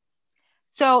more.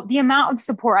 So the amount of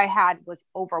support I had was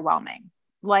overwhelming.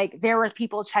 Like, there were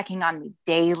people checking on me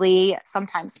daily,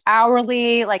 sometimes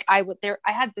hourly. Like, I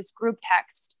had this group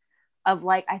text of,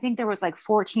 like, I think there was like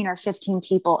 14 or 15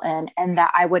 people in, and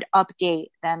that I would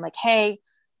update them, like, hey,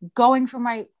 going for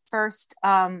my first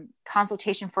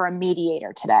consultation for a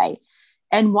mediator today.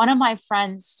 And one of my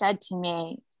friends said to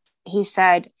me, he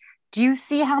said, do you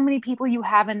see how many people you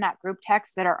have in that group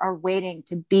text that are waiting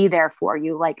to be there for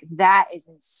you? Like, that is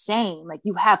insane. Like,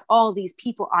 you have all these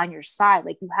people on your side.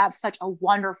 Like, you have such a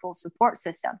wonderful support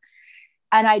system.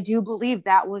 And I do believe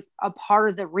that was a part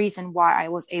of the reason why I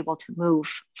was able to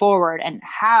move forward and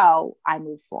how I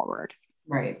moved forward.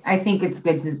 Right. I think it's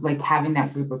good to, like, having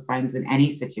that group of friends in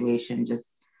any situation, just,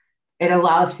 it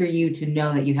allows for you to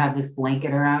know that you have this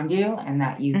blanket around you and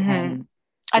that you can.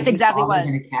 That's exactly what it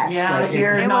was. Yeah, like,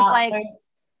 it was like,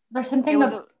 there's something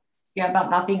about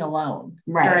not being alone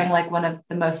during, like, one of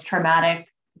the most traumatic,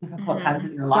 difficult times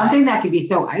of your life. Something that could be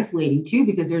so isolating too,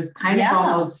 because there's kind of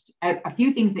almost a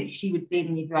few things that she would say to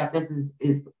me throughout this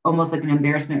is almost like an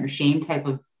embarrassment or shame type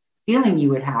of feeling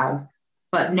you would have,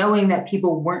 but knowing that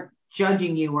people weren't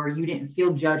judging you, or you didn't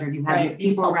feel judged, or you had these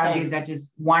people around you that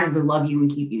just wanted to love you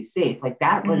and keep you safe. Like,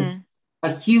 that was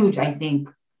a huge, I think,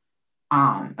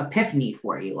 epiphany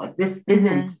for you. Like, this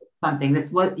isn't something that's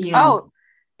what,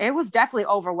 it was definitely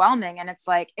overwhelming. And it's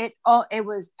like, it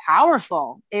was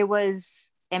powerful. It was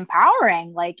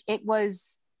empowering. Like, it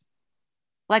was,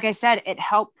 like I said, it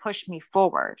helped push me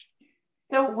forward.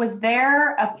 So was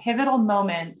there a pivotal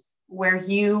moment where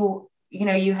you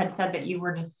had said that you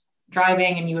were just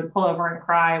driving and you would pull over and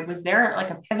cry? Was there, like,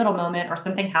 a pivotal moment or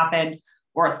something happened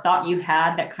or a thought you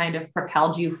had that kind of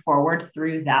propelled you forward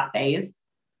through that phase?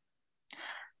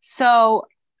 So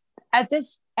at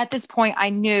this point, I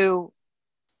knew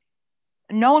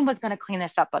no one was going to clean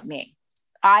this up but me.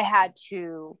 I had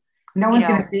to. No one's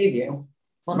going to save you.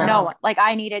 Well, no one. Like,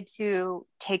 I needed to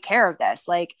take care of this.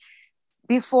 Like,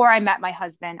 before I met my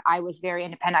husband, I was very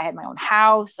independent. I had my own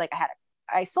house. Like,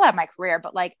 I still have my career,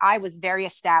 but, like, I was very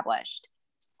established.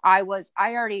 I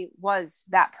already was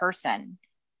that person.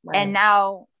 Right. And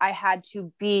now I had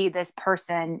to be this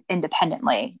person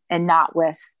independently and not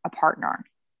with a partner.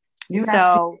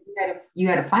 You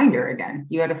had to find her again.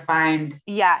 You had to find.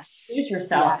 Yes. Lose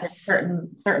yourself in certain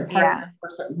parts Yeah. or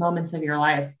certain moments of your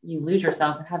life. You lose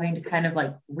yourself and having to kind of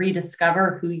like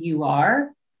rediscover who you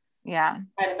are. Yeah.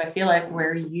 Kind of, I feel like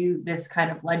where this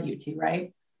kind of led you to,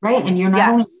 right? Right. And you're not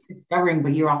only discovering,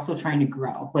 but you're also trying to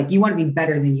grow. Like you want to be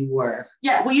better than you were.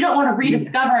 Yeah. Well, you don't want to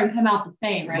rediscover and come out the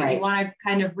same, right? You want to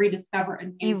kind of rediscover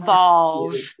and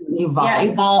evolve. Yeah,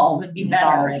 evolve and be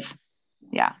better.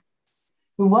 Yeah.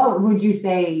 So what would you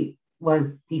say was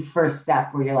the first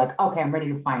step where you're like, okay, I'm ready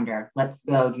to find her. Let's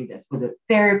go do this. Was it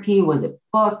therapy? Was it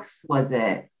books? Was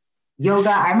it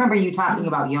yoga? I remember you talking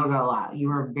about yoga a lot. You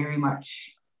were very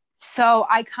much. So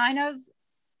I kind of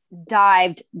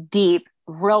dived deep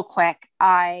real quick.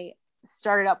 I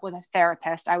started up with a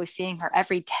therapist. I was seeing her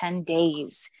every 10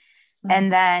 days. Mm-hmm.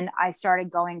 And then I started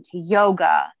going to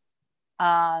yoga.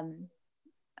 I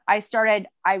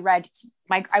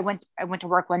went to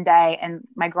work one day and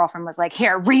my girlfriend was like,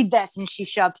 here, read this. And she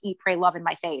shoved Eat, Pray, Love in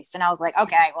my face. And I was like,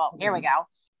 okay, well, here we go.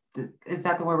 Is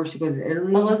that the one where she goes to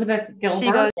Italy? Elizabeth Gilbert?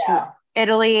 She goes to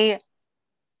Italy.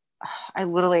 I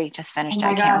literally just finished.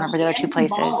 I can't remember the other two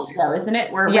places. Though, isn't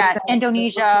it? Yes,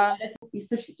 Indonesia.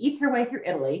 So she eats her way through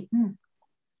Italy.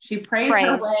 She prays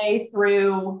her way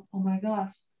through. Oh my gosh.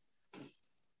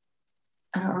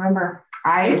 I don't remember.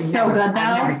 It's so good though.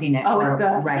 I've never seen it. Oh, it's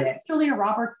good. Read it. It's Julia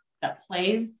Roberts that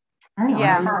plays.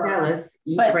 Yeah.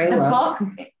 But the book,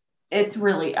 it's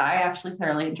really, I actually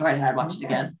thoroughly enjoyed it. I'd watch it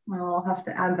again. Well, I'll have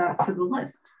to add that to the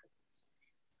list.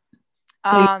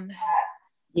 So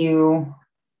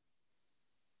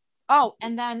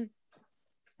and then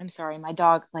I'm sorry, my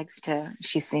dog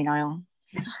she's senile.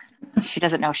 She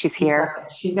doesn't know she's here.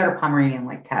 She's got a Pomeranian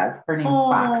like Taz. Her name's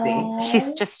Foxy.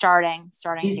 She's just starting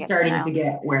to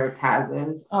get where Taz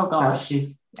is. Oh gosh.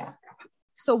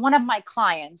 So So one of my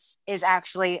clients is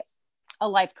actually a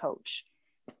life coach,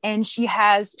 and she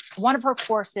has one of her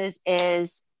courses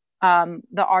is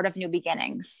the Art of New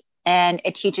Beginnings, and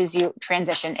it teaches you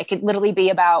transition. It could literally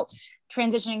be about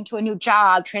transitioning to a new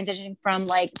job, transitioning from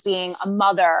like being a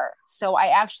mother. So I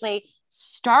actually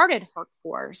started her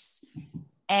course,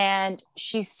 and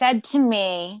she said to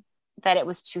me that it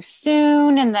was too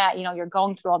soon and that, you're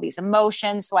going through all these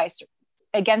emotions. So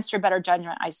against her better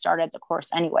judgment, I started the course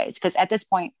anyways, because at this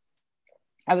point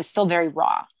I was still very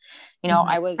raw. You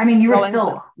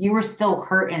were still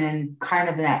hurting and kind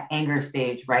of in that anger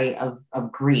stage, right?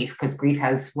 Of grief, because grief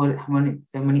has so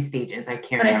many stages. I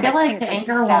can't remember. I feel like the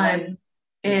anger one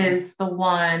is the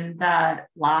one that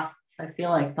lasts, I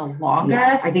feel like, the longest.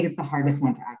 Yeah, I think it's the hardest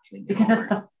one to actually do. Because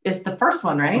it's the first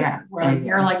one, right? Yeah. Where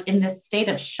you're like in this state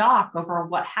of shock over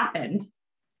what happened,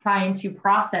 trying to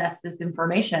process this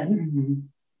information. Mm-hmm.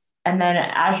 And then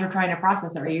as you're trying to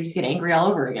process it, you just get angry all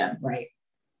over again. Right.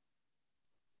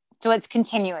 So it's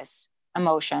continuous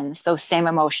emotions, those same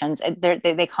emotions.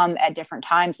 They come at different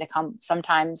times.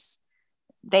 Sometimes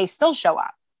they still show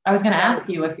up. I was going to ask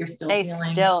you if you're still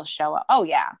still show up. Oh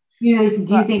yeah. Do you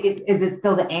think is it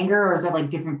still the anger, or is there like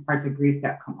different parts of grief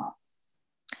that come up?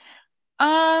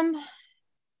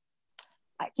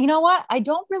 You know what? I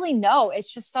don't really know.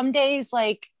 It's just some days,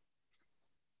 like,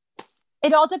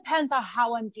 it all depends on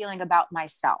how I'm feeling about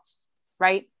myself.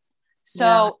 Right.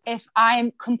 So if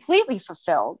I'm completely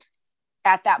fulfilled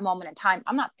at that moment in time,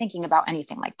 I'm not thinking about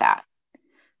anything like that.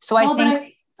 So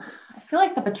I feel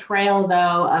like the betrayal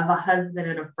though of a husband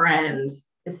and a friend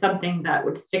is something that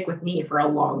would stick with me for a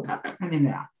long time. I mean,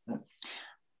 yeah.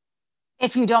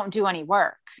 If you don't do any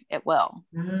work, it will.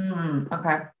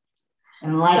 Okay.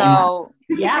 So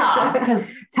yeah,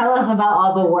 tell us about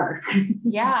all the work.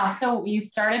 Yeah. So you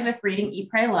started with reading Eat,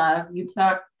 Pray, Love. You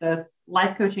took this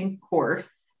life coaching course.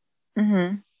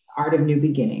 Mm-hmm. Art of New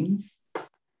Beginnings.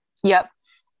 Yep.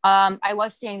 I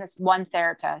was seeing this one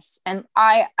therapist, and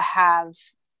I have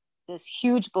this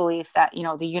huge belief that,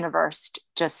 the universe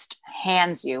just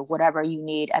hands you whatever you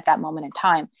need at that moment in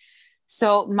time.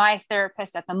 So my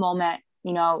therapist at the moment,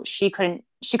 she could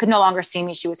no longer see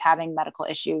me. She was having medical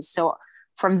issues. So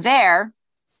from there,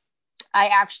 I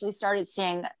actually started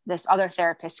seeing this other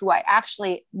therapist who I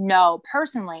actually know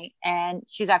personally, and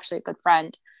she's actually a good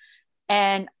friend.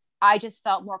 And I just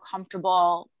felt more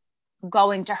comfortable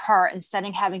going to her instead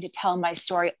of having to tell my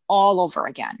story all over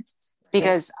again,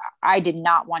 because I did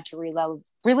not want to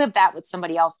relive that with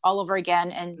somebody else all over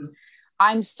again. And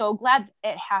I'm so glad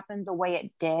it happened the way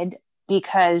it did,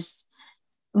 because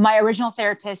my original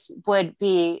therapist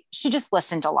she just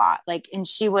listened a lot, and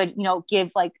she would,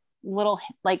 give little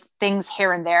things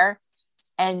here and there.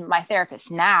 And my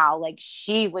therapist now,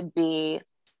 she would be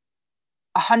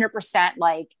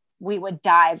 100%, we would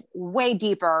dive way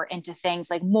deeper into things,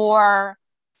 more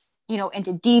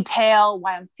into detail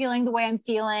why I'm feeling the way I'm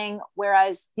feeling.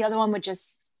 Whereas the other one would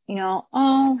just, it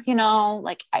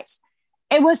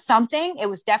was something, it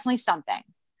was definitely something.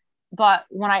 But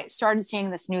when I started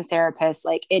seeing this new therapist,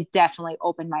 like it definitely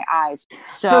opened my eyes.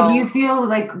 So do you feel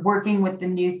like working with the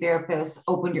new therapist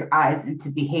opened your eyes into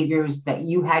behaviors that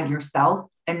you had yourself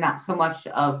and not so much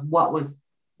of what was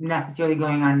necessarily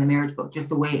going on in the marriage, but just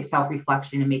the way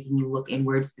self-reflection and making you look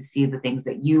inwards to see the things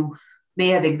that you may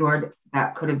have ignored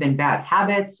that could have been bad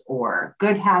habits or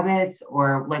good habits,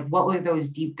 or like, what were those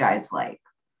deep dives like?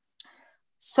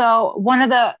 So one of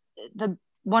the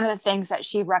things that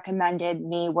she recommended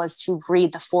me was to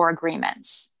read the 4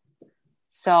 agreements.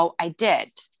 So I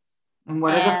did. And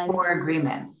what are the 4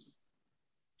 agreements?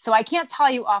 So I can't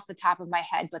tell you off the top of my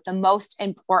head, but the most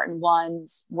important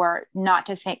ones were not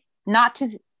to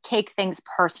take things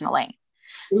personally.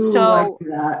 Ooh, so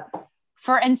like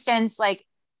for instance, like,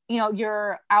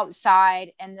 you're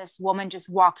outside and this woman just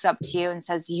walks up to you and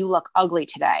says, "You look ugly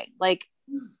today." Like,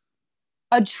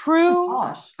 a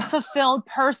true fulfilled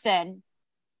person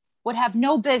would have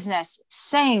no business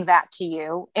saying that to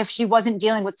you if she wasn't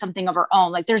dealing with something of her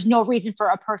own. Like, there's no reason for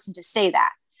a person to say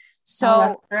that.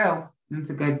 So that's true. That's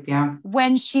a good, yeah.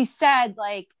 When she said,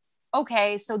 like,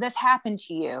 okay, so this happened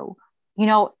to you,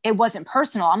 it wasn't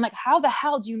personal. I'm like, how the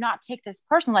hell do you not take this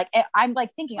personal? Like, I'm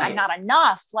like thinking I'm not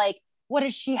enough. Like, what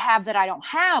does she have that I don't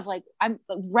have? Like, I'm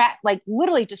like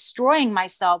literally destroying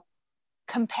myself,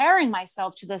 comparing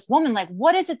myself to this woman. Like,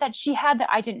 what is it that she had that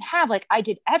I didn't have? Like, I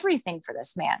did everything for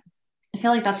this man. I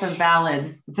feel like it's a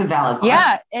valid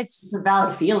yeah, it's a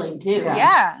valid feeling too.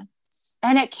 Yeah.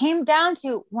 And it came down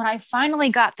to when I finally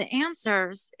got the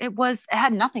answers, it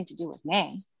had nothing to do with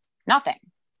me. Nothing.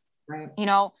 Right.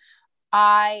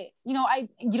 I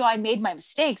made my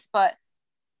mistakes, but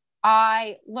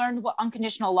I learned what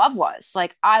unconditional love was.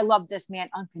 Like, I loved this man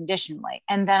unconditionally.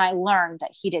 And then I learned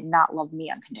that he did not love me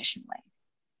unconditionally.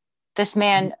 This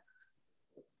man,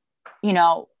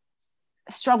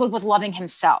 struggled with loving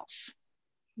himself.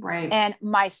 Right. And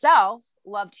myself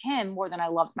loved him more than I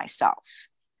loved myself.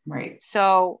 Right.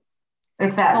 So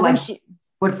it's that, like,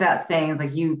 what's that saying? It's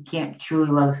like, you can't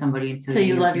truly love somebody until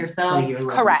you love yourself.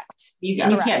 Correct. You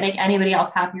can't make anybody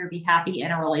else happy or be happy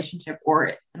in a relationship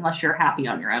unless you're happy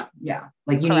on your own. Yeah.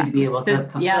 Like, you need to be able to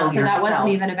fulfill yourself. So that wasn't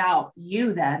even about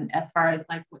you then, as far as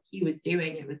like what he was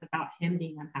doing. It was about him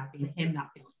being unhappy and him not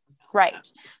feeling himself. Right.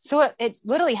 So it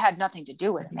literally had nothing to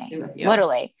do with me.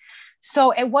 Literally.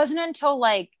 So it wasn't until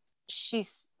like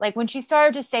when she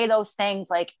started to say those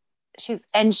things, like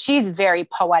she's very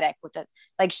poetic with it.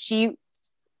 Like, she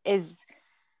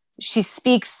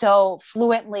speaks so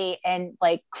fluently and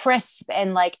like crisp,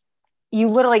 and like you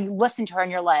literally listen to her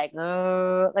and you're like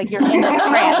you're in this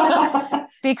trance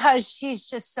because she's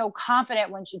just so confident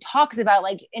when she talks about it.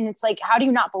 Like, and it's like, how do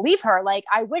you not believe her? Like,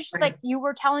 I wish like you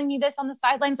were telling me this on the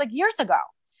sidelines like years ago.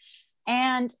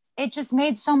 And it just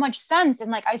made so much sense.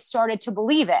 And like, I started to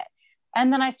believe it.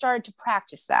 And then I started to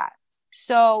practice that.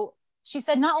 So she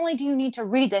said, not only do you need to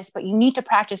read this, but you need to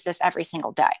practice this every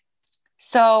single day.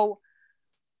 So,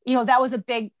 that was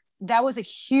a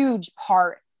huge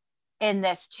part in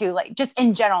this too. Like, just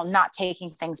in general, not taking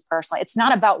things personally. It's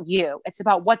not about you. It's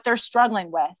about what they're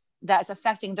struggling with that's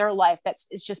affecting their life.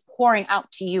 Is just pouring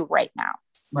out to you right now.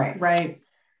 Right. Right.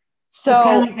 So it's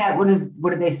kind of like that.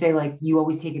 What did they say? Like, you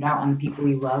always take it out on the people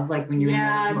you love. Like, when you're in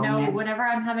those moments. Whenever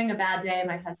I'm having a bad day,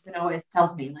 my husband always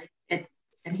tells me like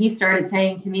and he started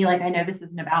saying to me, like, I know this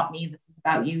isn't about me. This is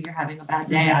about you. You're having a bad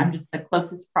day. Mm-hmm. I'm just the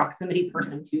closest proximity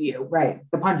person to you. Right.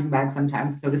 The punching bag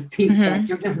sometimes, so to speak. Mm-hmm. Like,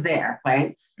 you're just there,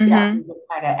 right? Mm-hmm. Yeah.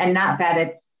 And not that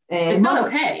it's not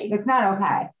okay. It's not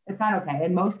okay. It's not okay.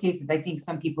 In most cases, I think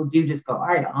some people do just go, all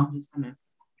right, I'm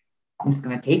just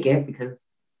gonna take it because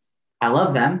I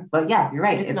love them. But yeah, you're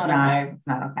right. It's not okay. It's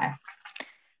not okay.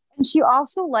 And she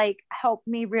also like helped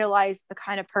me realize the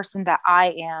kind of person that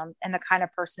I am and the kind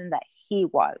of person that he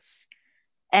was.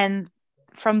 And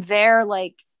from there,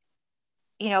 like,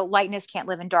 lightness can't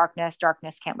live in darkness.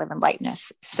 Darkness can't live in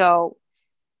lightness. So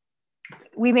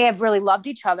we may have really loved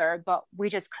each other, but we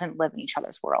just couldn't live in each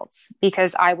other's worlds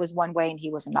because I was one way and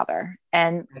he was another.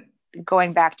 And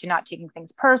going back to not taking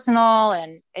things personal,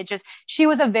 and she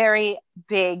was a very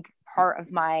big part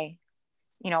of my,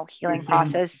 healing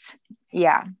process.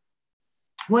 Yeah.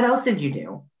 What else did you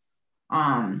do?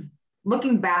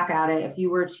 Looking back at it, if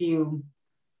you were to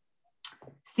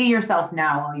see yourself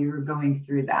now while you were going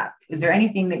through that, is there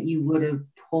anything that you would have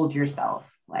told yourself?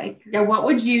 Like, yeah, what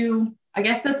would you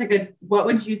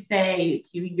say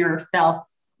to yourself,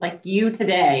 like you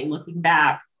today, looking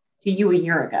back to you a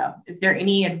year ago? Is there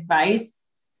any advice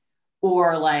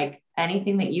or like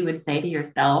anything that you would say to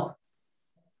yourself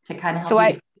to kind of help So you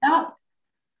I, get that?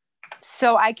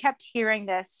 so I kept hearing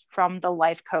this from the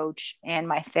life coach and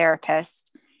my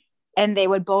therapist, and they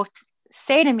would both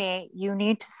say to me, you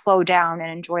need to slow down and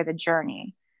enjoy the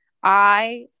journey.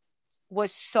 I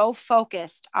was so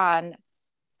focused on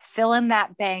fill in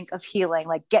that bank of healing,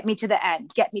 like get me to the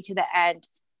end, get me to the end,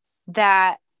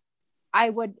 that I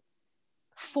would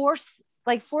force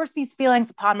these feelings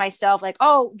upon myself, like,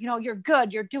 oh, you're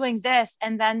good, you're doing this.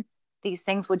 And then these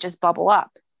things would just bubble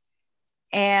up.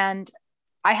 And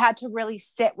I had to really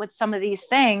sit with some of these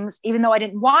things, even though I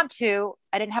didn't want to.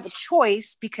 I didn't have a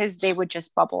choice because they would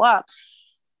just bubble up.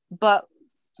 But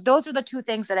those were the two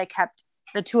things that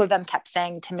the two of them kept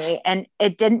saying to me. And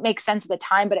it didn't make sense at the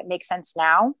time, but it makes sense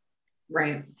now.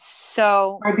 Right.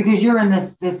 So, right, because you're in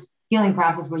this healing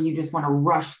process where you just want to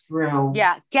rush through.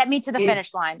 yeah, get me to the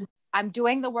finish line. I'm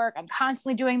doing the work. I'm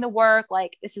constantly doing the work.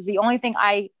 Like, this is the only thing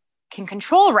I can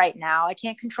control right now. I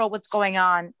can't control what's going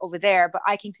on over there, but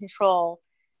I can control,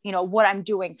 what I'm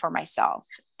doing for myself.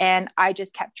 And I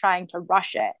just kept trying to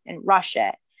rush it and rush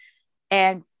it.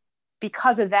 And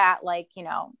because of that,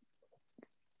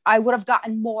 I would have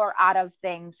gotten more out of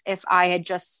things if I had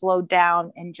just slowed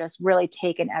down and just really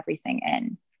taken everything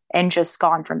in and just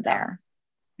gone from there.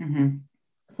 Mm-hmm.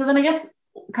 So then I guess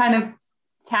kind of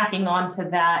tacking on to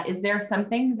that, is there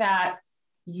something that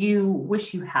you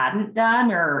wish you hadn't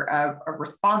done, or a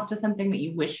response to something that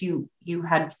you wish you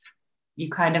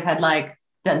kind of had like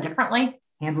done differently?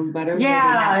 Handled better?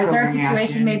 Yeah. Is there a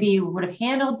situation maybe you would have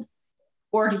handled?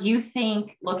 Or do you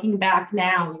think, looking back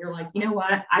now, you're like, you know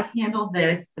what? I handled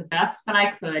this the best that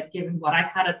I could, given what I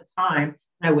had at the time,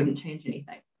 and I wouldn't change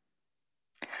anything?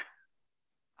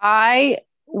 I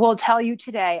will tell you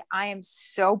today, I am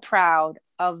so proud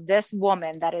of this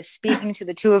woman that is speaking to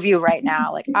the two of you right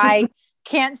now. Like, I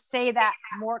can't say that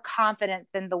more confident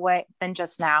than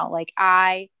just now. Like,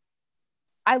 I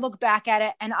look back at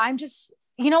it and I'm just,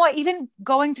 even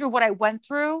going through what I went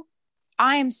through,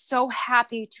 I am so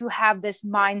happy to have this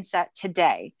mindset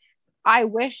today. I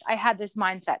wish I had this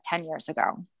mindset 10 years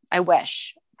ago. I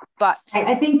wish, but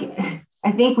I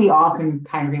think we all can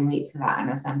kind of relate to that in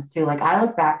a sense too. Like, I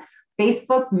look back,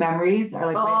 Facebook memories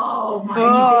are like,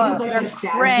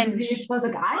 cringe.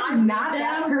 Like, I'm not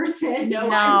that person. No.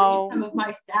 I read some of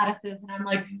my statuses and I'm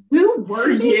like, who were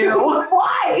you?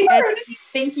 Why? It's Who do you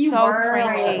think you so were?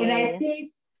 cringy. And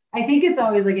I think it's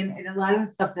always like in a lot of the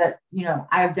stuff that,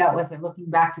 I've dealt with, and looking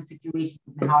back to situations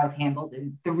and how I've handled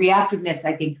it, the reactiveness,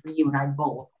 I think for you and I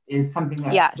both, is something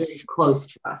that's very close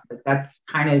to us. Like, that's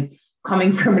kind of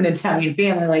coming from an Italian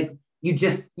family. Like, you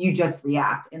just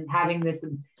react, and having this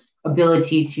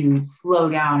ability to slow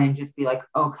down and just be like,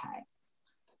 okay,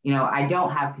 I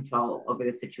don't have control over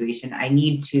the situation. I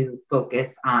need to focus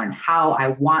on how I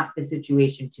want the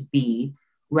situation to be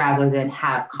rather than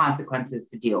have consequences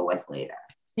to deal with later.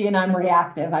 And I'm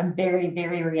reactive. I'm very,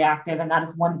 very reactive. And that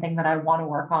is one thing that I want to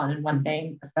work on. And one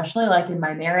thing, especially like in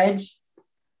my marriage,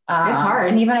 it's hard.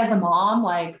 And even as a mom,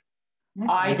 like,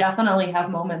 I definitely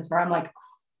have moments where I'm like,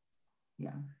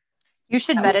 yeah, you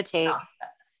should meditate.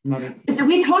 So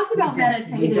we talked about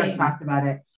meditating. We just talked about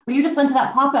it. Well, you just went to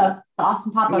that pop-up, the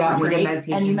awesome pop-up retreat,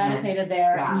 and you meditated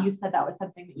there, and you said that was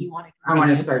something that you wanted to I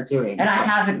want to start doing. And I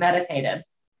haven't meditated.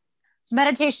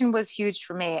 Meditation was huge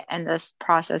for me in this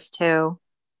process too.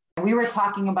 We were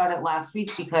talking about it last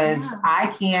week because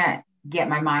I can't get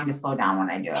my mind to slow down when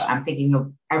I do it. I'm thinking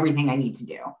of everything I need to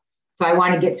do. So I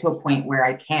want to get to a point where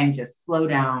I can just slow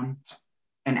down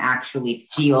and actually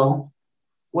feel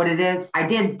what it is. I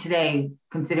did today,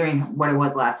 considering what it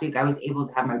was last week. I was able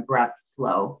to have my breath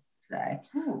slow today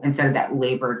instead of that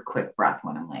labored quick breath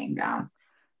when I'm laying down.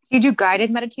 You do guided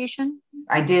meditation?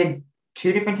 I did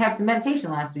 2 different types of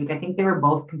meditation last week. I think they were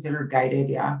both considered guided.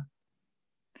 Yeah.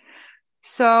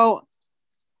 So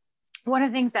one of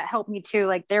the things that helped me too,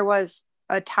 like, there was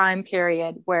a time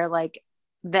period where like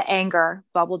the anger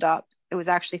bubbled up. It was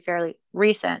actually fairly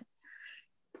recent.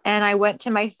 And I went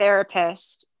to my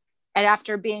therapist, and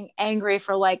after being angry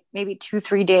for like maybe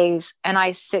 2-3 days, and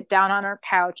I sit down on her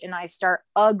couch and I start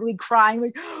ugly crying,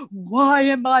 like, why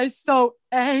am I so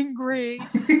angry?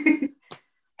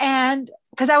 And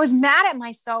because I was mad at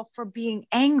myself for being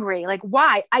angry. Like,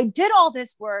 why? I did all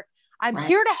this work. I'm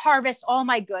here to harvest all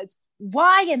my goods.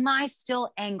 Why am I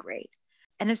still angry?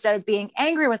 And instead of being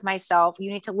angry with myself,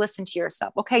 you need to listen to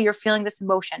yourself. Okay, you're feeling this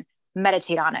emotion,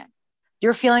 meditate on it.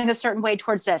 You're feeling a certain way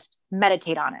towards this,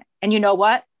 meditate on it. And you know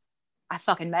what? I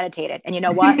fucking meditated. And you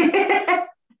know what?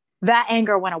 That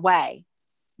anger went away.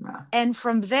 Wow. And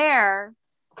from there,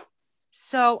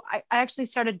 so I actually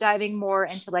started diving more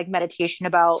into like meditation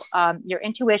about your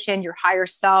intuition, your higher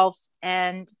self.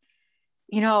 And,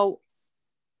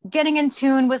 getting in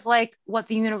tune with like what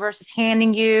the universe is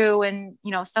handing you and,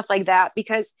 you know, stuff like that.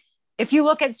 Because if you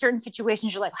look at certain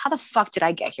situations, you're like, how the fuck did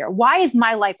I get here? Why is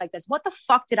my life like this? What the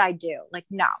fuck did I do? Like,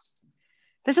 no,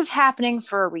 this is happening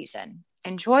for a reason.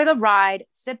 Enjoy the ride,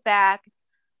 sit back,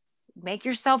 make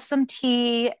yourself some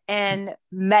tea and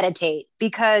meditate,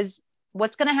 because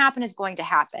what's going to happen is going to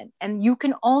happen. And you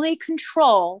can only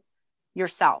control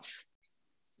yourself.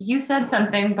 You said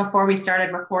something before we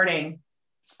started recording.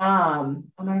 Oh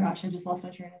my gosh, I just lost my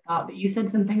train of thought. But you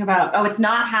said something about, oh, it's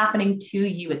not happening to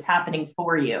you, it's happening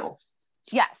for you.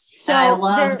 Yes. So and I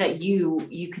love that you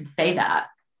could say that.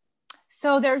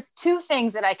 So there's two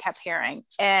things that I kept hearing,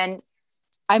 and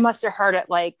I must have heard it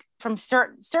like from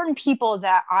certain people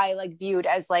that I like viewed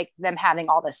as like them having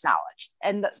all this knowledge.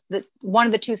 And the one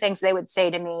of the two things they would say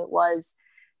to me was,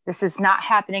 this is not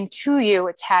happening to you,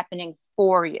 it's happening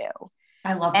for you.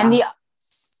 I love that.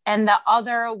 And the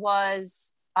other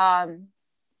was,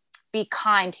 be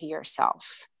kind to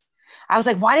yourself. I was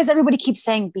like, why does everybody keep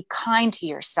saying be kind to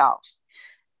yourself?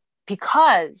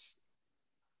 Because,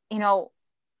 you know,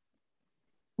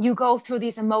 you go through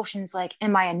these emotions like,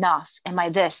 am I enough? Am I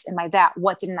this? Am I that?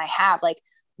 What didn't I have? Like,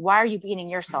 why are you beating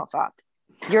yourself up?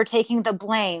 You're taking the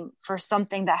blame for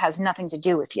something that has nothing to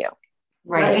do with you.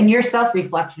 Right. And your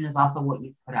self-reflection is also what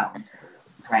you put out into the world,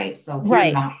 right? So if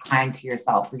you're not kind to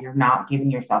yourself, or you're not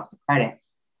giving yourself the credit,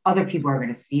 other people are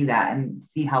going to see that and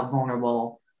see how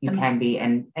vulnerable you can be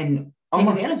and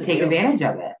almost take advantage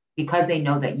of it, because they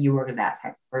know that you are that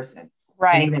type of person.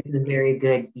 Right. I think this is very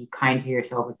good. Be kind to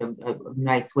yourself. It's a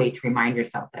nice way to remind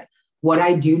yourself that what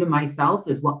I do to myself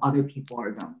is what other people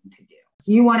are going to do.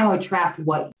 You want to attract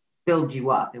what builds you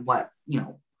up and what, you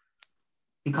know,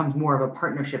 becomes more of a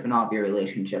partnership in all of your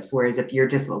relationships. Whereas if you're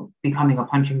just becoming a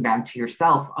punching bag to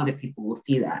yourself, other people will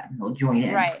see that and they'll join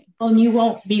in. Right. Well, and you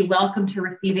won't be welcome to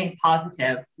receiving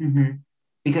positive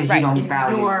because you don't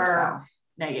value yourself.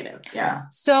 Negative. Yeah.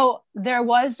 So there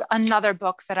was another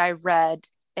book that I read,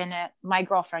 and my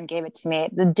girlfriend gave it to me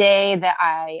the day that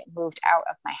I moved out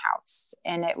of my house.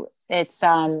 And it's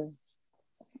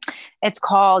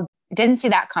called Didn't See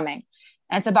That Coming.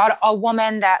 And it's about a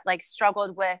woman that like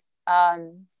struggled with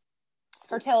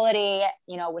fertility,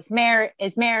 you know, is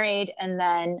married. And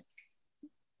then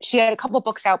she had a couple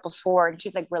books out before, and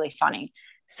she's like really funny.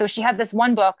 So she had this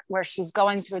one book where she's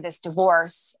going through this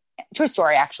divorce, true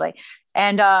story actually.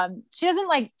 And she doesn't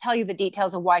like tell you the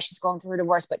details of why she's going through a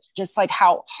divorce, but just like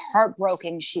how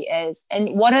heartbroken she is.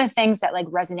 And one of the things that like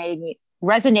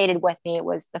resonated with me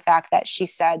was the fact that she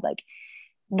said, like,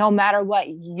 no matter what,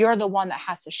 you're the one that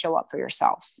has to show up for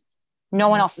yourself. No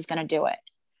one else is going to do it.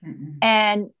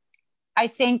 And I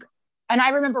think, and I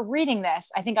remember reading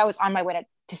this, I think I was on my way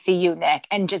to see you, Nick,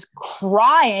 and just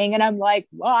crying. And I'm like,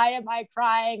 why am I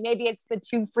crying? Maybe it's the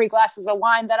 2 free glasses of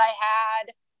wine that I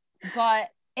had, but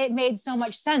it made so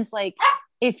much sense. Like,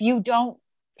 if you don't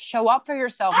show up for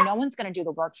yourself, no one's going to do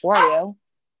the work for you.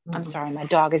 I'm sorry, my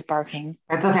dog is barking.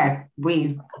 That's okay.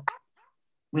 We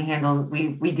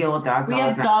deal with dogs. We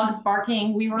have dogs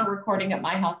barking. We were recording at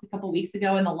my house a couple weeks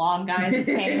ago, and the lawn guys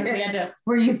came. We had to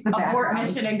abort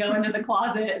mission and go into the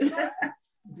closet.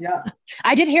 Yeah,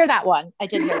 I did hear that one. I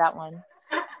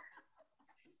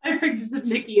pictured just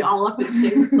Nikki all up in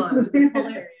Shane's clothes. It's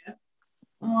hilarious.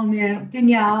 Oh man,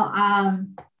 Danielle,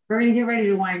 we're gonna get ready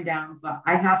to wind down, but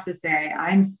I have to say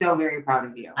I'm so very proud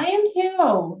of you. I am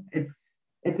too.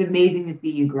 It's amazing to see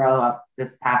you grow up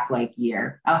this past like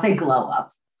year. I'll say glow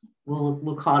up.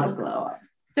 We'll call it a glow up.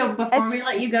 So before we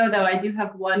let you go though, I do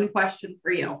have one question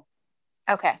for you.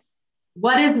 Okay.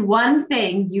 What is one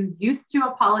thing you used to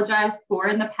apologize for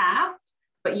in the past,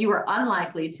 but you are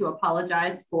unlikely to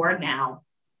apologize for now?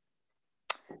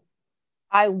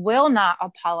 I will not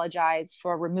apologize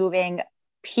for removing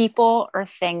people or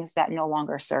things that no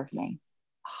longer serve me.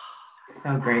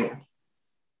 So great.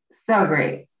 So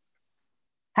great.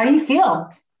 How do you feel?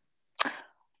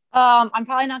 I'm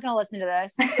probably not going to listen to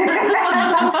this.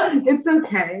 It's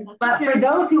okay. But for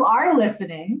those who are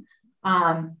listening,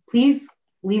 please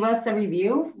leave us a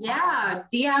review. Yeah.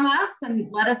 DM us and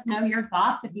let us know your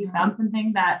thoughts if you found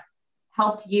something that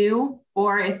helped you,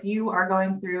 or if you are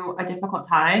going through a difficult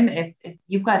time, if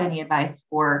you've got any advice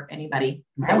for anybody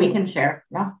that we can share.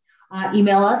 Yeah.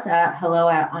 Email us at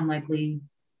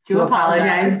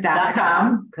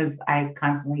hello@unlikelytoapologize.com, because I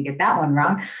constantly get that one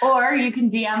wrong. Or you can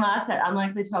DM us at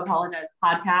Unlikely to Apologize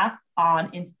Podcast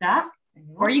on Insta,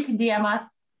 or you can DM us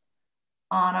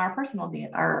on our personal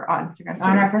or on Instagram.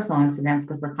 On our personal Instagrams,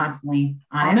 because we're constantly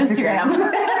on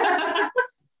Instagram.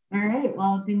 All right.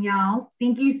 Well, Danielle,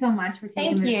 thank you so much for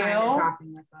taking the time and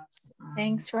talking with us.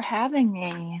 Thanks for having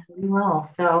me. We will.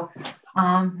 So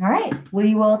All right.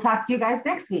 We will talk to you guys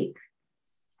next week.